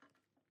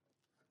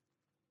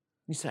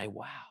 You say,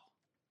 wow,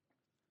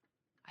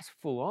 that's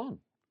full on.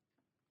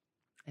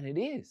 And it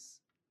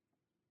is.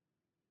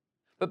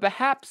 But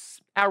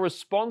perhaps our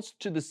response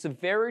to the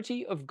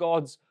severity of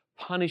God's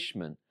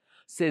punishment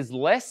says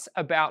less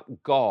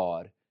about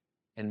God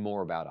and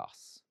more about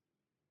us.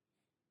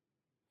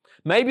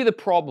 Maybe the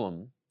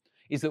problem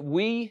is that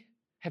we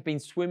have been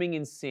swimming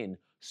in sin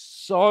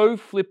so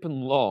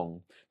flippin'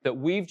 long that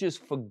we've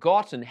just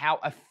forgotten how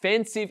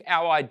offensive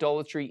our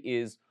idolatry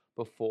is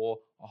before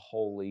a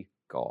holy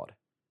God.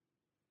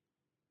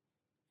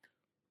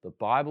 The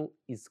Bible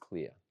is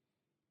clear.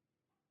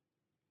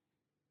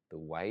 The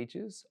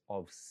wages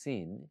of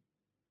sin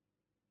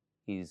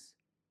is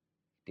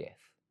death.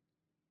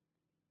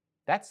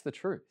 That's the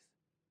truth.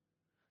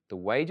 The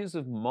wages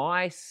of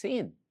my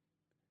sin,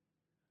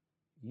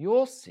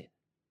 your sin,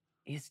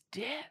 is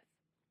death.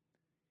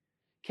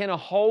 Can a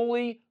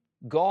holy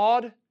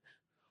God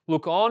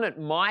look on at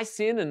my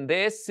sin and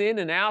their sin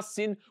and our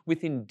sin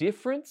with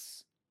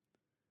indifference?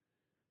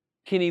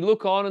 Can he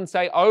look on and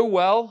say, oh,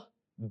 well,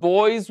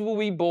 boys will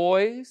be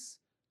boys?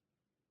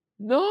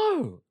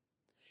 No.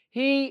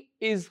 He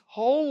is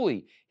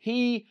holy.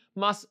 He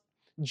must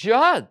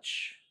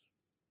judge.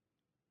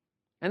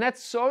 And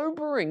that's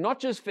sobering, not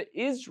just for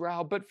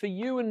Israel, but for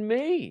you and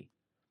me.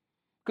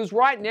 Because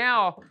right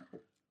now,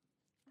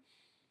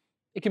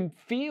 it can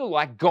feel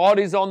like God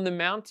is on the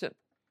mountain.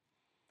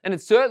 And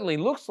it certainly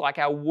looks like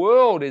our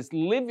world is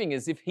living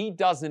as if he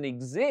doesn't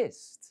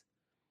exist.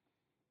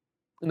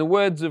 In the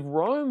words of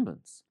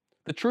Romans,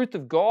 the truth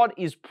of God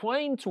is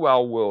plain to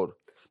our world.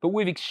 But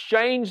we've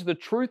exchanged the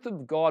truth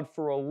of God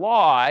for a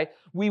lie.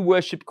 We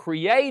worship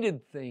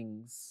created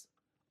things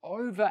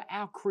over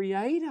our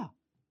Creator.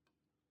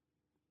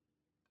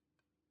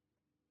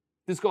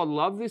 Does God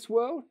love this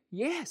world?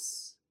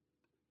 Yes.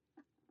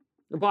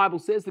 The Bible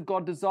says that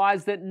God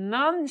desires that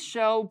none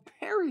shall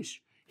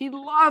perish. He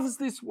loves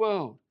this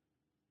world.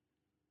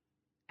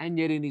 And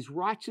yet in his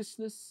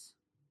righteousness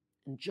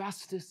and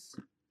justice,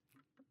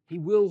 he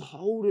will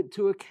hold it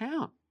to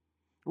account.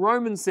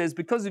 Romans says,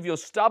 because of your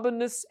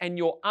stubbornness and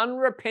your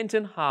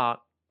unrepentant heart,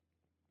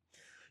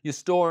 you're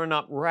storing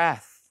up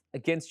wrath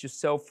against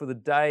yourself for the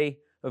day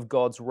of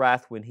God's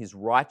wrath when his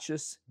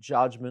righteous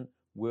judgment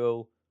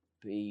will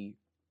be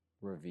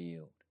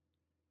revealed.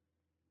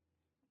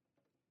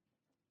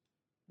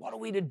 What are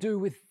we to do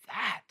with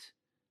that?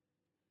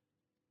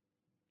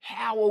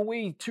 How are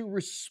we to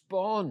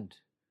respond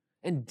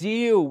and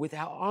deal with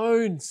our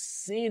own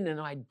sin and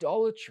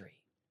idolatry?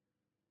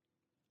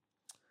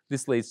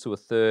 This leads to a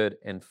third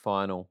and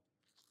final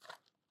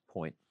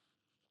point.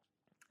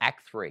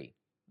 Act 3,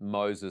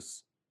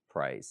 Moses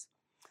prays.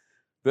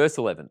 Verse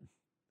 11,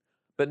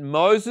 but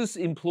Moses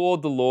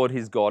implored the Lord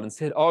his God and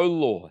said, O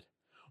Lord,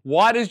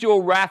 why does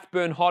your wrath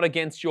burn hot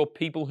against your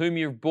people whom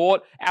you have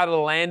brought out of the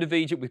land of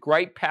Egypt with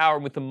great power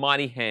and with a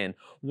mighty hand?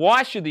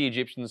 Why should the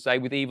Egyptians say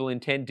with evil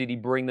intent did he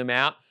bring them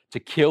out to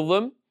kill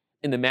them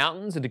in the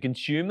mountains and to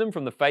consume them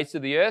from the face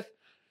of the earth?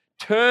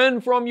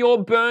 Turn from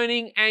your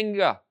burning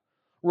anger.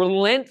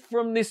 Relent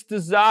from this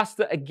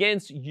disaster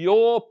against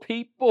your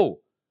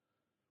people.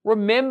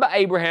 Remember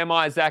Abraham,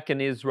 Isaac,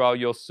 and Israel,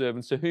 your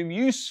servants, to whom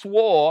you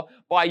swore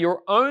by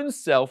your own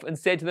self and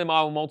said to them,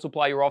 I will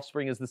multiply your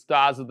offspring as the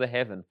stars of the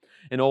heaven.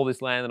 And all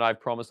this land that I've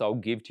promised I will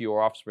give to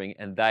your offspring,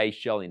 and they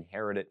shall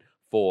inherit it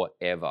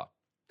forever.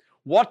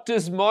 What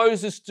does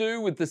Moses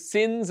do with the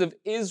sins of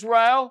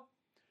Israel?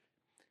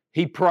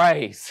 He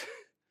prays.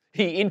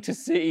 He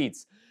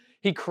intercedes.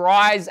 He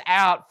cries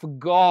out for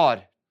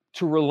God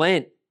to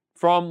relent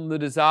from the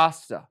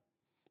disaster,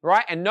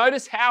 right? And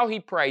notice how he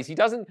prays. He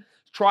doesn't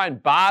try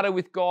and barter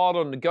with God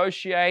or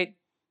negotiate.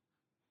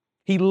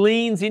 He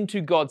leans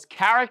into God's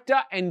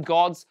character and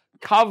God's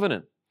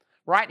covenant,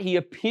 right? He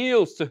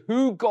appeals to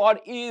who God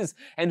is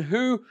and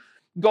who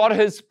God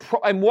has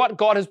and what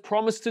God has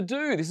promised to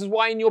do. This is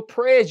why in your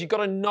prayers you've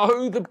got to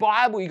know the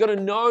Bible. You've got to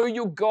know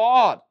your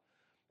God,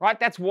 right?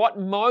 That's what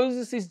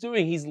Moses is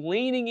doing. He's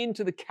leaning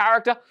into the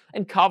character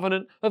and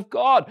covenant of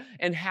God.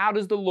 And how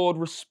does the Lord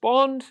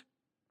respond?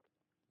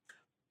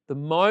 The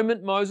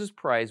moment Moses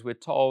prays, we're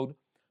told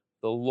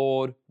the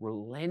Lord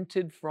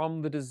relented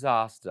from the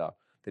disaster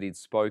that he'd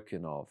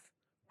spoken of,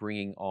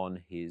 bringing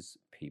on his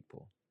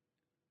people.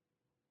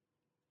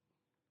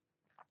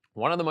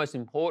 One of the most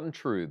important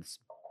truths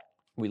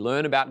we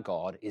learn about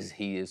God is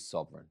he is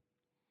sovereign.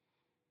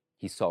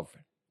 He's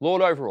sovereign.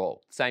 Lord over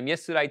all, same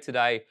yesterday,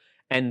 today,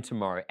 and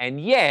tomorrow. And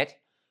yet,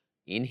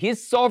 in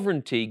his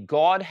sovereignty,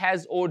 God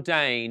has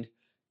ordained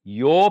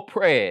your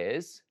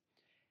prayers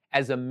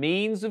as a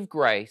means of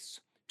grace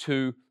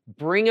to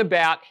bring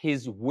about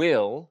his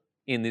will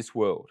in this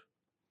world.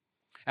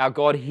 Our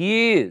God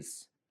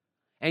hears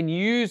and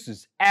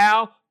uses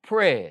our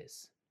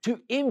prayers to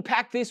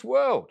impact this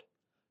world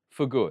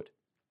for good.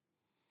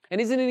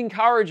 And isn't it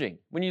encouraging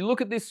when you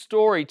look at this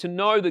story to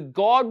know that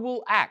God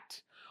will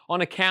act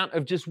on account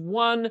of just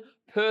one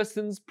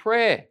person's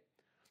prayer?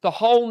 The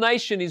whole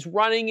nation is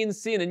running in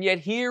sin, and yet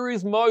here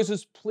is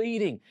Moses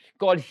pleading.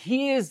 God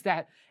hears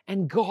that,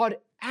 and God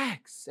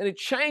acts, and it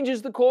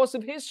changes the course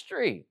of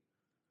history.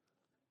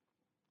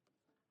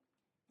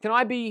 Can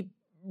I be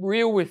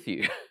real with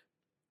you?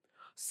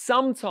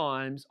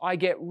 Sometimes I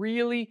get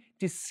really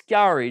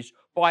discouraged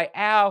by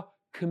our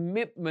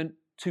commitment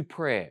to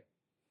prayer.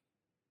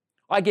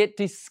 I get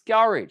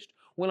discouraged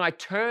when I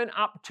turn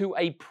up to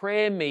a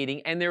prayer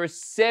meeting and there are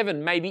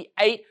 7, maybe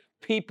 8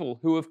 people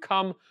who have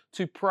come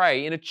to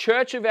pray. In a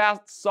church of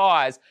our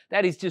size,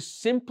 that is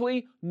just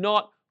simply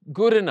not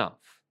good enough.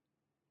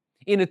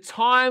 In a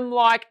time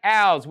like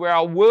ours, where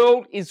our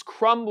world is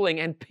crumbling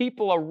and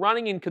people are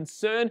running in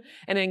concern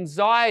and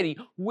anxiety,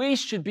 we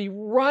should be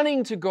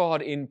running to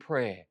God in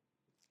prayer.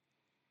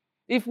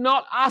 If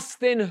not us,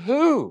 then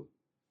who?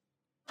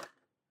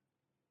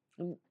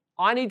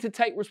 I need to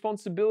take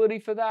responsibility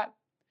for that,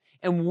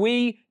 and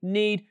we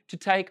need to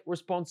take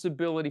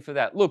responsibility for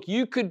that. Look,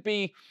 you could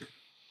be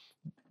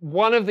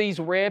one of these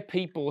rare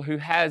people who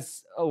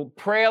has a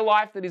prayer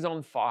life that is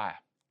on fire.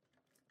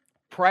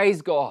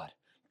 Praise God.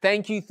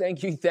 Thank you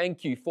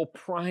for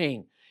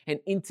praying and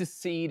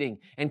interceding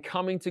and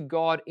coming to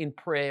God in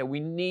prayer. We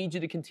need you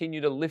to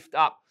continue to lift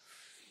up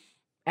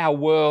our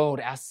world,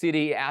 our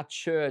city, our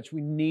church.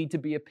 We need to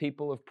be a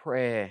people of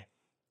prayer.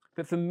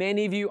 But for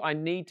many of you, I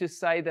need to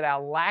say that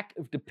our lack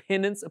of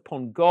dependence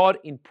upon God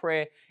in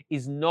prayer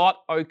is not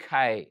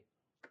okay.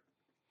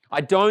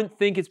 I don't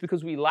think it's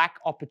because we lack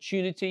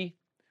opportunity.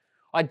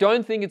 I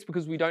don't think it's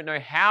because we don't know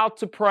how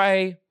to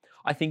pray.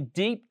 I think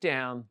deep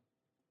down,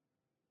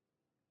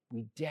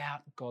 we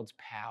doubt God's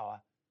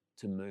power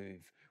to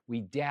move.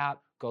 We doubt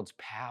God's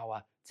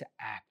power to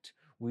act.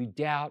 We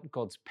doubt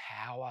God's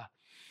power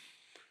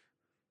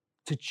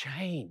to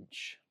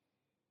change.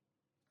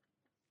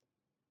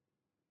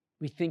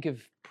 We think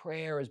of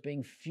prayer as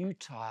being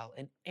futile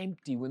and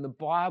empty when the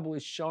Bible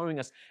is showing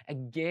us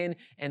again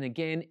and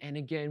again and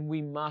again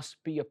we must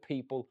be a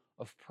people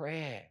of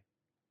prayer.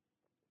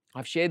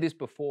 I've shared this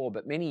before,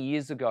 but many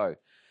years ago,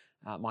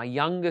 my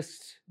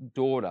youngest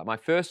daughter, my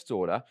first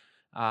daughter,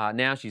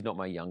 now she's not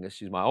my youngest,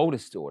 she's my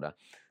oldest daughter.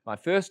 My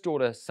first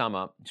daughter,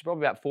 Summer, she's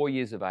probably about 4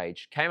 years of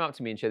age, came up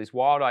to me and shared this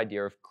wild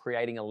idea of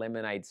creating a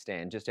lemonade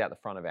stand just out the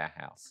front of our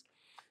house.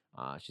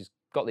 She's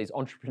got these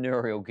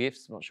entrepreneurial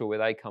gifts, I'm not sure where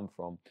they come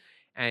from.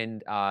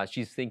 And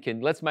she's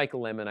thinking, let's make a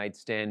lemonade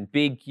stand,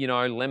 big,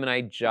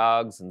 lemonade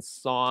jugs and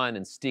sign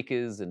and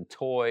stickers and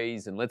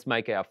toys, and let's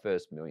make our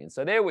first million.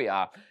 So there we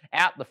are,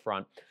 out the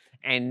front.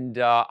 And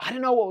I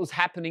don't know what was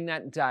happening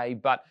that day,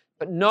 but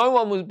no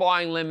one was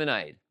buying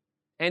lemonade.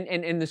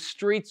 And the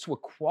streets were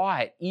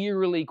quiet,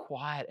 eerily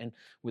quiet. And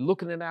we're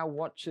looking at our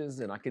watches,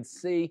 and I could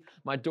see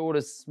my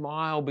daughter's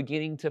smile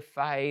beginning to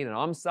fade, and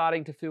I'm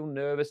starting to feel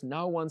nervous.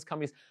 No one's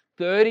coming.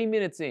 30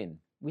 minutes in,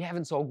 we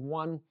haven't sold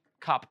one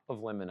cup of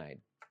lemonade.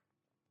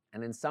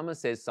 And then Summer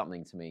says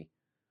something to me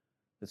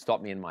that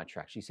stopped me in my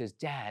tracks. She says,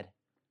 Dad,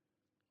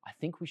 I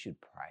think we should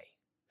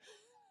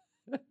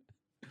pray.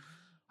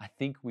 I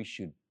think we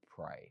should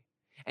pray.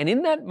 And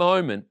in that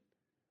moment,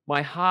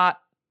 my heart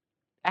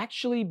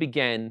actually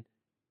began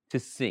to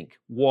sink.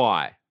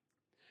 Why?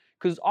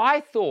 Because I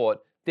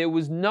thought there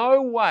was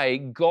no way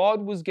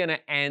God was going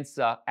to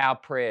answer our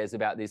prayers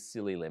about this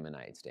silly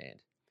lemonade stand.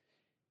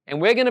 And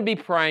we're going to be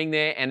praying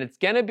there, and it's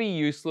going to be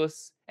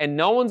useless, and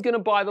no one's going to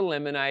buy the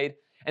lemonade.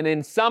 And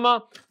then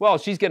Summer, well,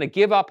 she's going to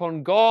give up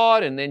on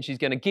God, and then she's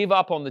going to give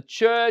up on the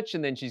church,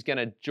 and then she's going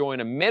to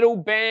join a metal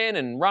band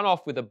and run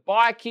off with a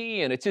bikie,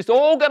 and it's just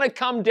all going to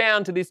come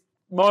down to this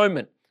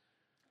moment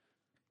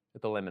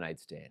at the lemonade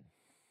stand.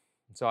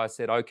 And so I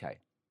said, okay,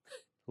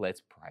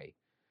 let's pray.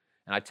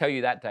 And I tell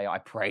you, that day I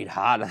prayed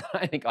harder than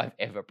I think I've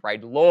ever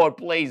prayed. Lord,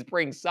 please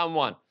bring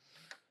someone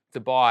to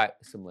buy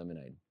some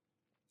lemonade.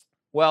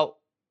 Well,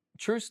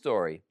 true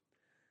story.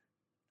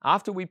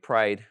 After we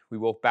prayed, we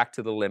walked back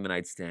to the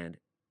lemonade stand,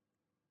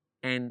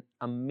 and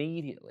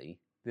immediately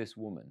this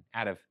woman,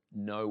 out of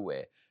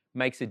nowhere,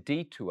 makes a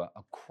detour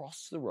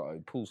across the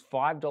road, pulls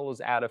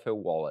 $5 out of her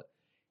wallet,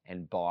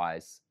 and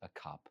buys a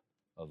cup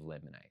of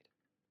lemonade.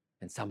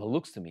 And someone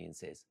looks to me and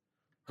says,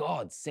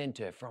 God sent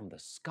her from the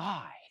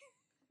sky.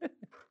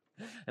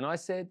 And I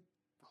said,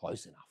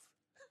 close enough.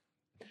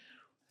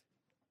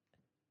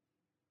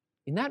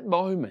 In that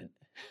moment,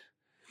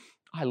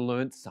 I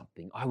learned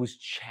something. I was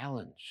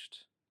challenged.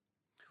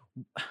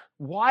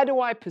 Why do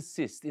I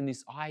persist in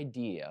this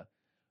idea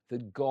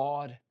that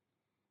God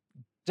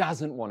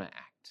doesn't want to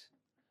act,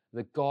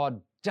 that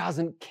God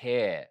doesn't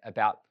care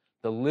about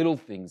the little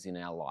things in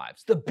our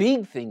lives, the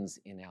big things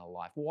in our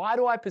life? Why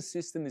do I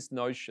persist in this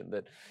notion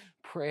that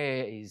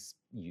prayer is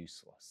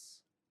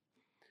useless?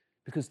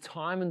 Because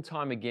time and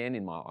time again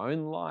in my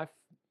own life,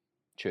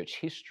 church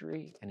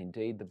history, and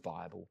indeed the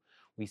Bible,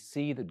 we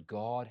see that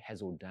God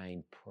has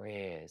ordained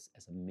prayers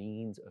as a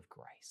means of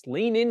grace.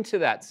 Lean into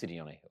that, City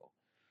on a Hill.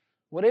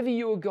 Whatever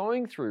you are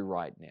going through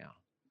right now,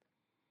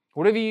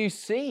 whatever you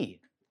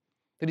see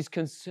that is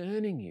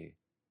concerning you,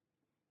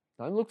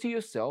 don't look to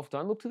yourself,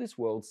 don't look to this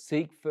world.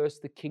 Seek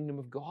first the kingdom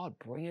of God.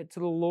 Bring it to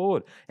the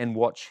Lord and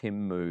watch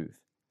him move.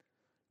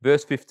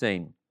 Verse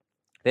 15.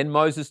 Then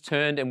Moses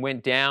turned and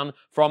went down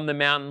from the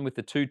mountain with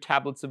the 2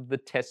 tablets of the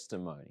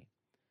testimony.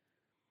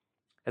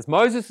 As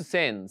Moses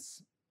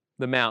ascends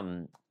the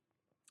mountain,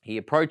 he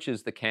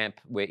approaches the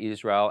camp where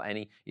Israel and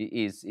he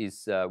is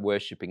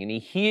worshipping, and he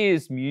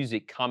hears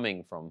music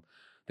coming from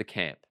the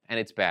camp, and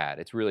it's bad.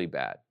 It's really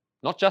bad.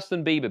 Not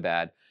Justin Bieber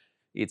bad,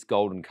 it's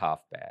Golden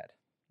Calf bad.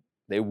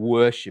 They're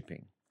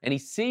worshipping, and he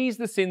sees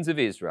the sins of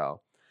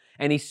Israel,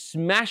 and he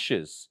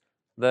smashes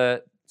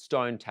the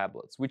stone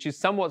tablets, which is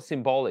somewhat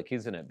symbolic,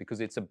 isn't it?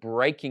 Because it's a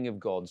breaking of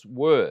God's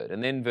word.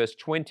 And then verse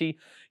 20,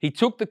 he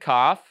took the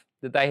calf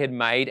that they had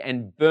made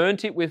and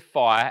burnt it with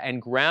fire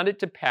and ground it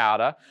to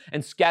powder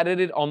and scattered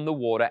it on the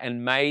water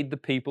and made the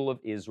people of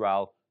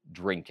Israel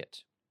drink it.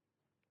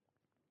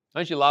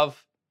 Don't you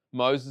love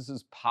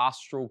Moses'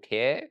 pastoral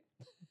care?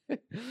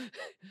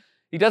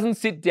 He doesn't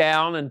sit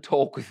down and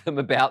talk with them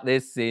about their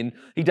sin.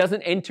 He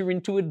doesn't enter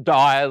into a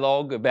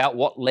dialogue about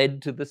what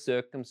led to the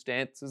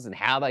circumstances and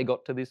how they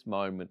got to this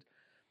moment.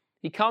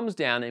 He comes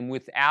down and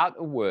without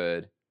a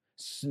word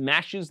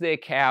smashes their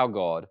cow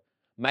god,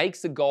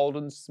 makes a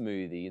golden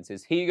smoothie and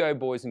says, here you go,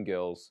 boys and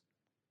girls,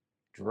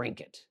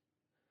 drink it.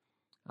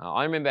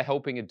 I remember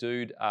helping a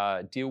dude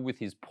deal with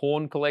his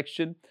porn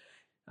collection.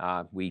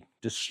 We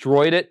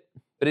destroyed it,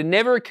 but it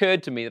never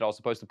occurred to me that I was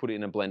supposed to put it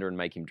in a blender and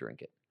make him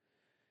drink it.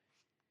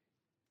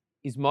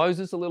 Is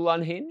Moses a little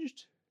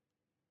unhinged?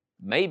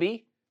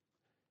 Maybe.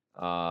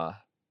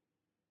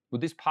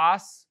 Would this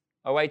pass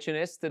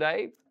OH&S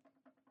today?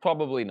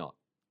 Probably not.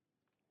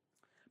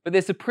 But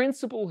there's a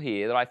principle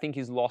here that I think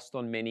is lost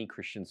on many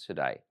Christians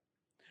today.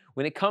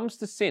 When it comes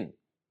to sin,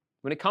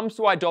 when it comes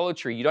to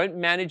idolatry, you don't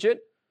manage it,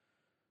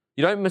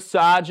 you don't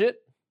massage it,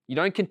 you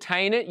don't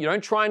contain it, you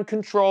don't try and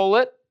control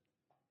it,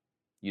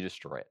 you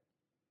destroy it.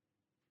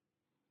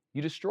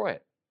 You destroy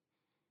it.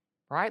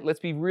 Right? Let's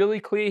be really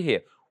clear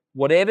here.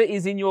 Whatever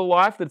is in your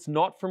life that's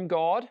not from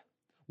God,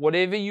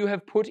 whatever you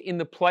have put in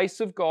the place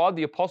of God,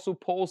 the Apostle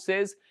Paul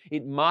says,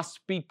 it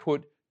must be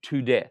put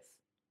to death.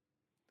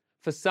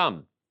 For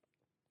some,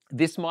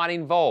 this might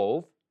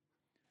involve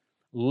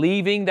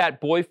leaving that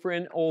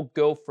boyfriend or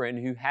girlfriend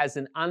who has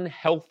an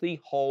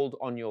unhealthy hold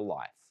on your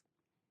life.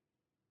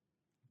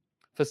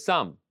 For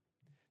some,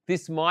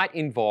 this might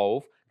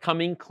involve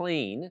coming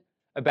clean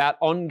about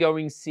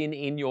ongoing sin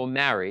in your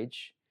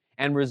marriage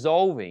and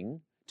resolving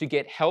to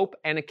get help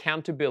and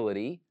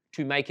accountability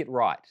to make it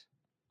right.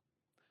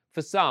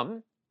 For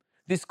some,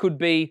 this could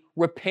be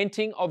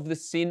repenting of the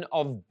sin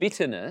of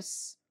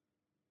bitterness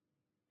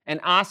and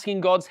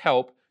asking God's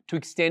help to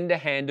extend a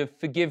hand of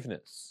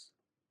forgiveness.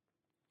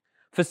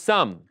 For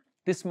some,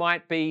 this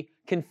might be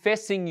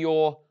confessing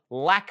your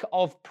lack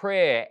of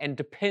prayer and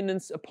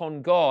dependence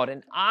upon God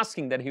and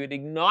asking that He would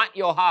ignite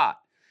your heart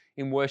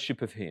in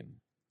worship of Him.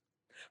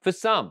 For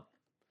some,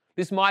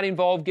 this might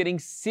involve getting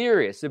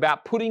serious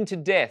about putting to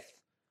death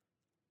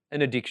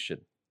an addiction.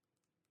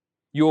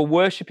 You are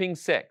worshiping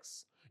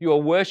sex. You are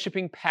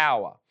worshiping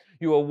power.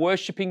 You are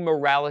worshiping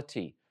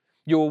morality.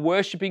 You are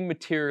worshiping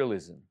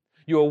materialism.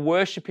 You are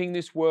worshiping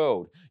this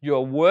world. You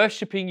are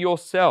worshiping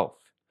yourself.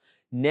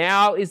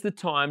 Now is the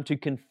time to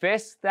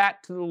confess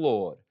that to the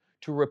Lord,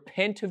 to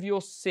repent of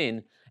your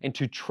sin and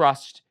to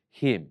trust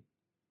Him.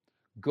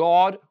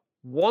 God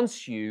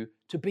wants you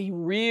to be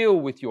real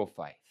with your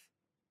faith.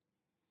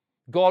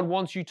 God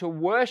wants you to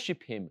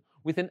worship Him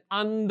with an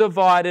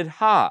undivided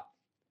heart.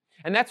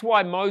 And that's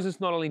why Moses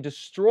not only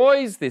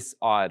destroys this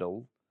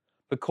idol,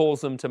 but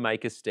calls them to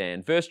make a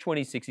stand. Verse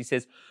 26, he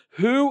says,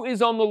 who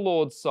is on the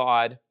Lord's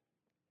side?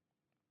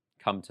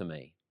 Come to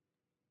me.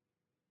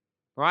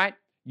 Right?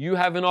 You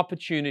have an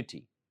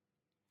opportunity.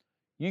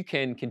 You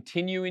can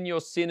continue in your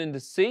sin and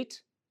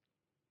deceit,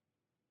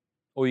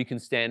 or you can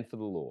stand for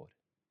the Lord.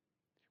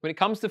 When it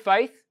comes to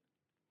faith,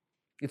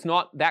 it's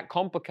not that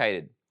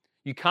complicated.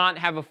 You can't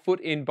have a foot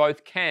in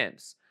both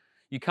camps.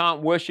 You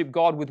can't worship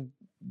God with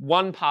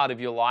one part of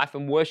your life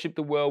and worship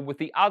the world with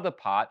the other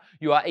part.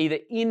 You are either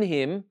in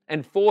Him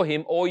and for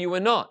Him, or you are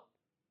not.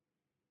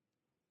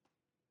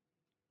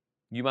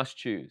 You must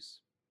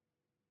choose.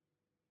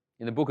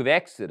 In the book of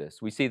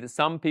Exodus, we see that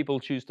some people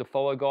choose to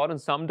follow God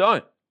and some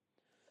don't.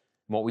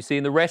 And what we see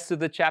in the rest of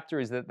the chapter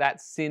is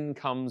that sin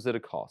comes at a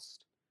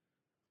cost.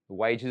 The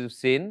wages of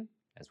sin,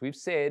 as we've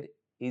said,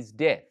 is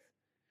death.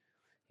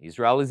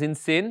 Israel is in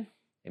sin,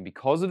 and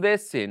because of their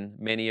sin,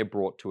 many are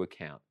brought to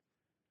account.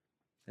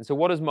 And so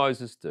what does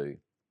Moses do?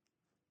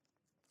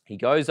 He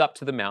goes up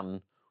to the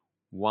mountain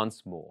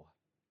once more,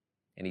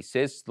 and he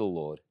says to the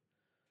Lord,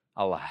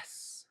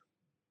 "Alas,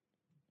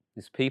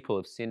 this people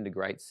have sinned a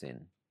great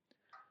sin.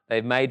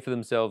 They've made for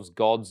themselves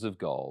gods of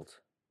gold.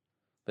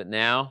 But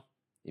now,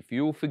 if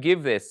you will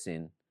forgive their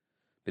sin,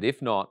 but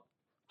if not,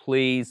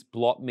 please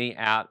blot me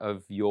out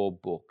of your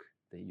book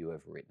that you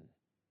have written."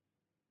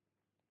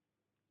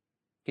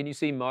 Can you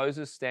see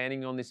Moses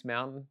standing on this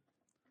mountain?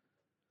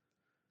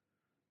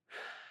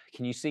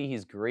 Can you see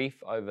his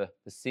grief over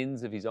the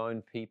sins of his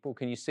own people?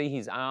 Can you see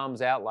his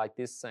arms out like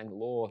this saying,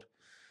 "Lord,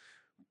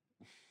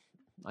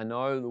 I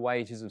know the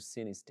wages of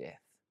sin is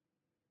death.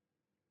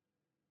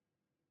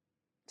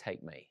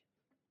 Take me.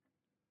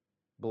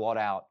 Blot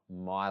out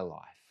my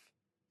life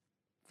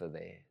for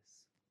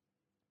theirs."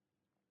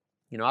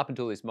 You know, up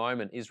until this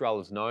moment, Israel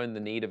has known the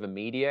need of a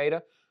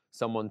mediator,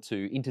 someone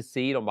to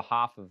intercede on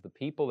behalf of the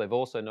people. They've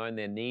also known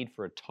their need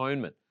for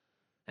atonement,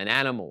 an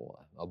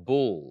animal, a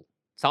bull,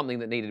 something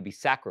that needed to be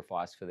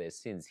sacrificed for their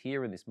sins.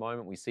 Here in this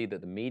moment, we see that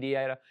the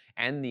mediator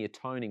and the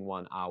atoning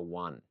one are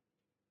one.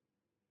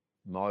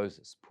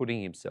 Moses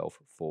putting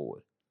himself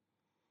forward.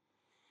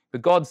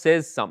 But God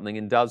says something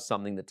and does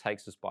something that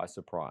takes us by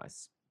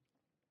surprise.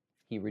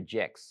 He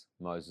rejects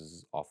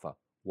Moses' offer.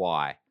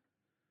 Why?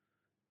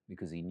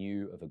 Because he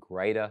knew of a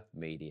greater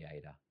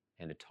mediator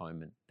and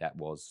atonement that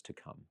was to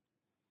come.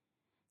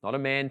 Not a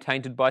man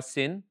tainted by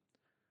sin,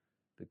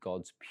 but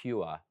God's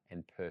pure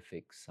and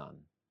perfect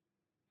Son.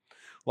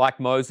 Like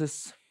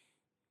Moses,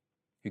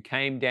 who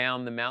came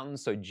down the mountain,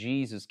 so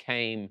Jesus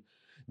came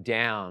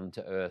down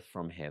to earth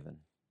from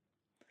heaven.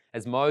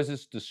 As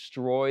Moses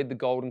destroyed the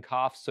golden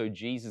calf, so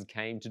Jesus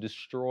came to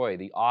destroy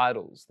the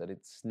idols that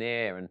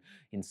ensnare and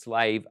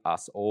enslave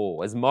us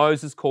all. As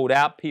Moses called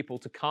out people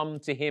to come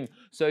to him,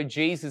 so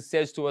Jesus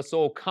says to us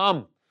all,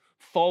 "Come,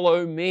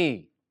 follow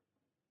me."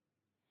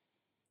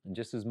 And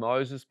just as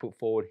Moses put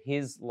forward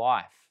his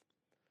life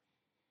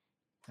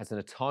as an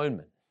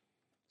atonement,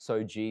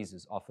 so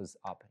Jesus offers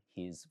up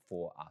his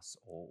for us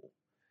all.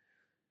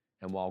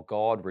 And while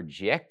God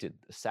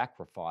rejected the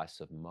sacrifice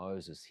of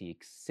Moses, he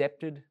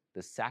accepted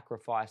the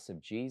sacrifice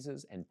of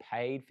Jesus and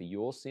paid for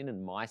your sin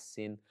and my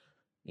sin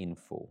in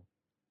full.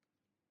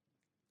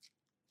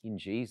 In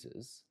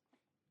Jesus,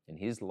 in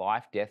his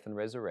life, death, and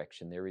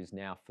resurrection, there is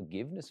now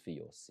forgiveness for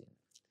your sin.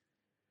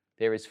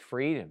 There is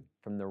freedom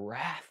from the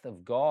wrath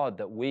of God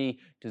that we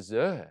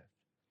deserve.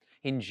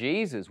 In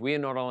Jesus, we are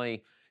not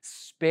only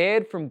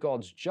spared from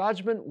God's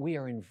judgment, we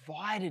are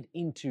invited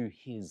into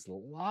his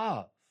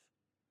love.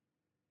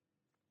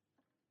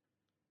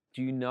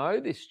 Do you know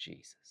this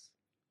Jesus?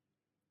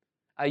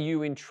 Are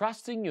you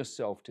entrusting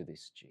yourself to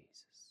this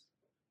Jesus?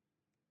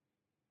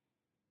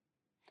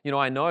 You know,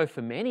 I know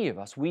for many of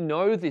us, we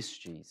know this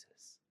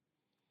Jesus.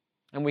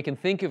 And we can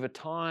think of a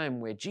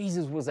time where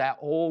Jesus was our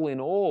all in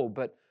all,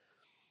 but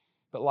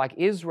like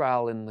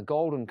Israel in the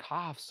golden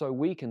calf, so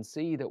we can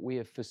see that we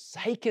have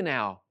forsaken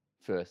our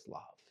first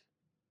love.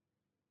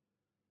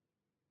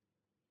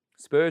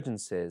 Spurgeon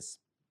says,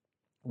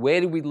 "Where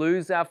did we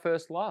lose our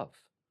first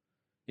love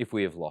if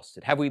we have lost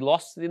it? Have we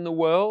lost it in the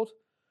world?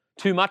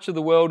 Too much of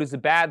the world is a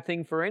bad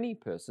thing for any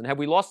person. Have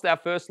we lost our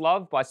first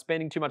love by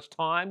spending too much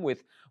time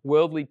with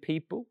worldly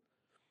people?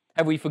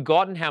 Have we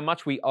forgotten how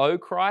much we owe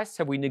Christ?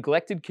 Have we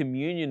neglected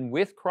communion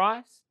with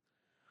Christ?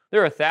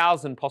 There are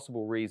 1,000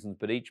 possible reasons,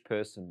 but each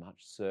person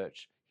must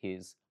search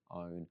his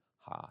own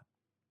heart."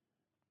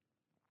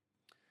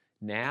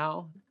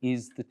 Now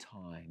is the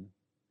time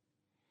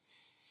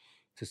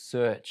to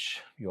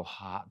search your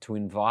heart, to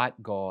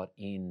invite God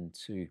in,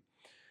 to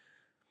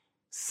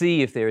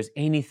see if there is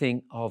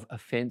anything of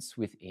offense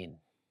within,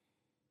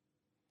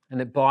 and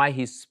that by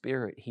his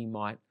Spirit he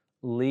might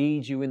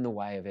lead you in the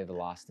way of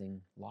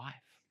everlasting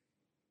life,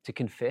 to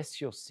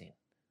confess your sin,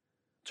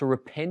 to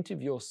repent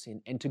of your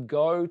sin, and to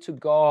go to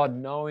God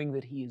knowing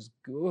that he is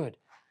good,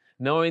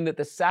 knowing that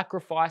the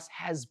sacrifice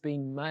has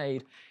been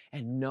made,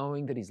 and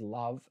knowing that his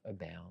love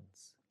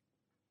abounds.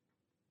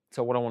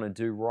 So what I want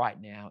to do right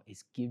now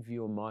is give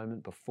you a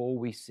moment before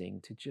we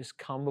sing to just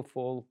come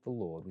before the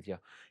Lord with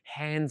your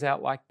hands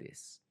out like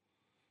this,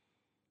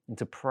 and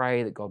to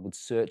pray that God would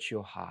search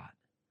your heart,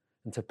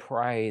 and to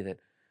pray that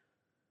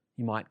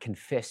you might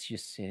confess your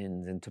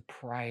sins, and to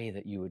pray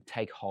that you would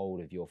take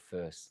hold of your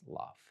first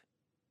love.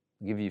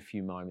 I'll give you a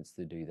few moments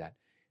to do that,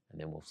 and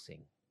then we'll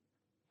sing.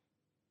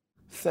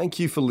 Thank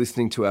you for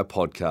listening to our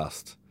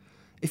podcast.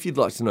 If you'd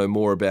like to know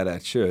more about our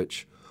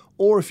church,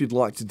 or if you'd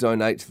like to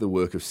donate to the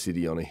work of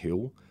City on a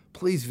Hill,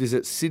 please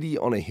visit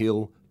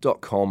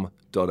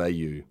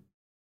cityonahill.com.au.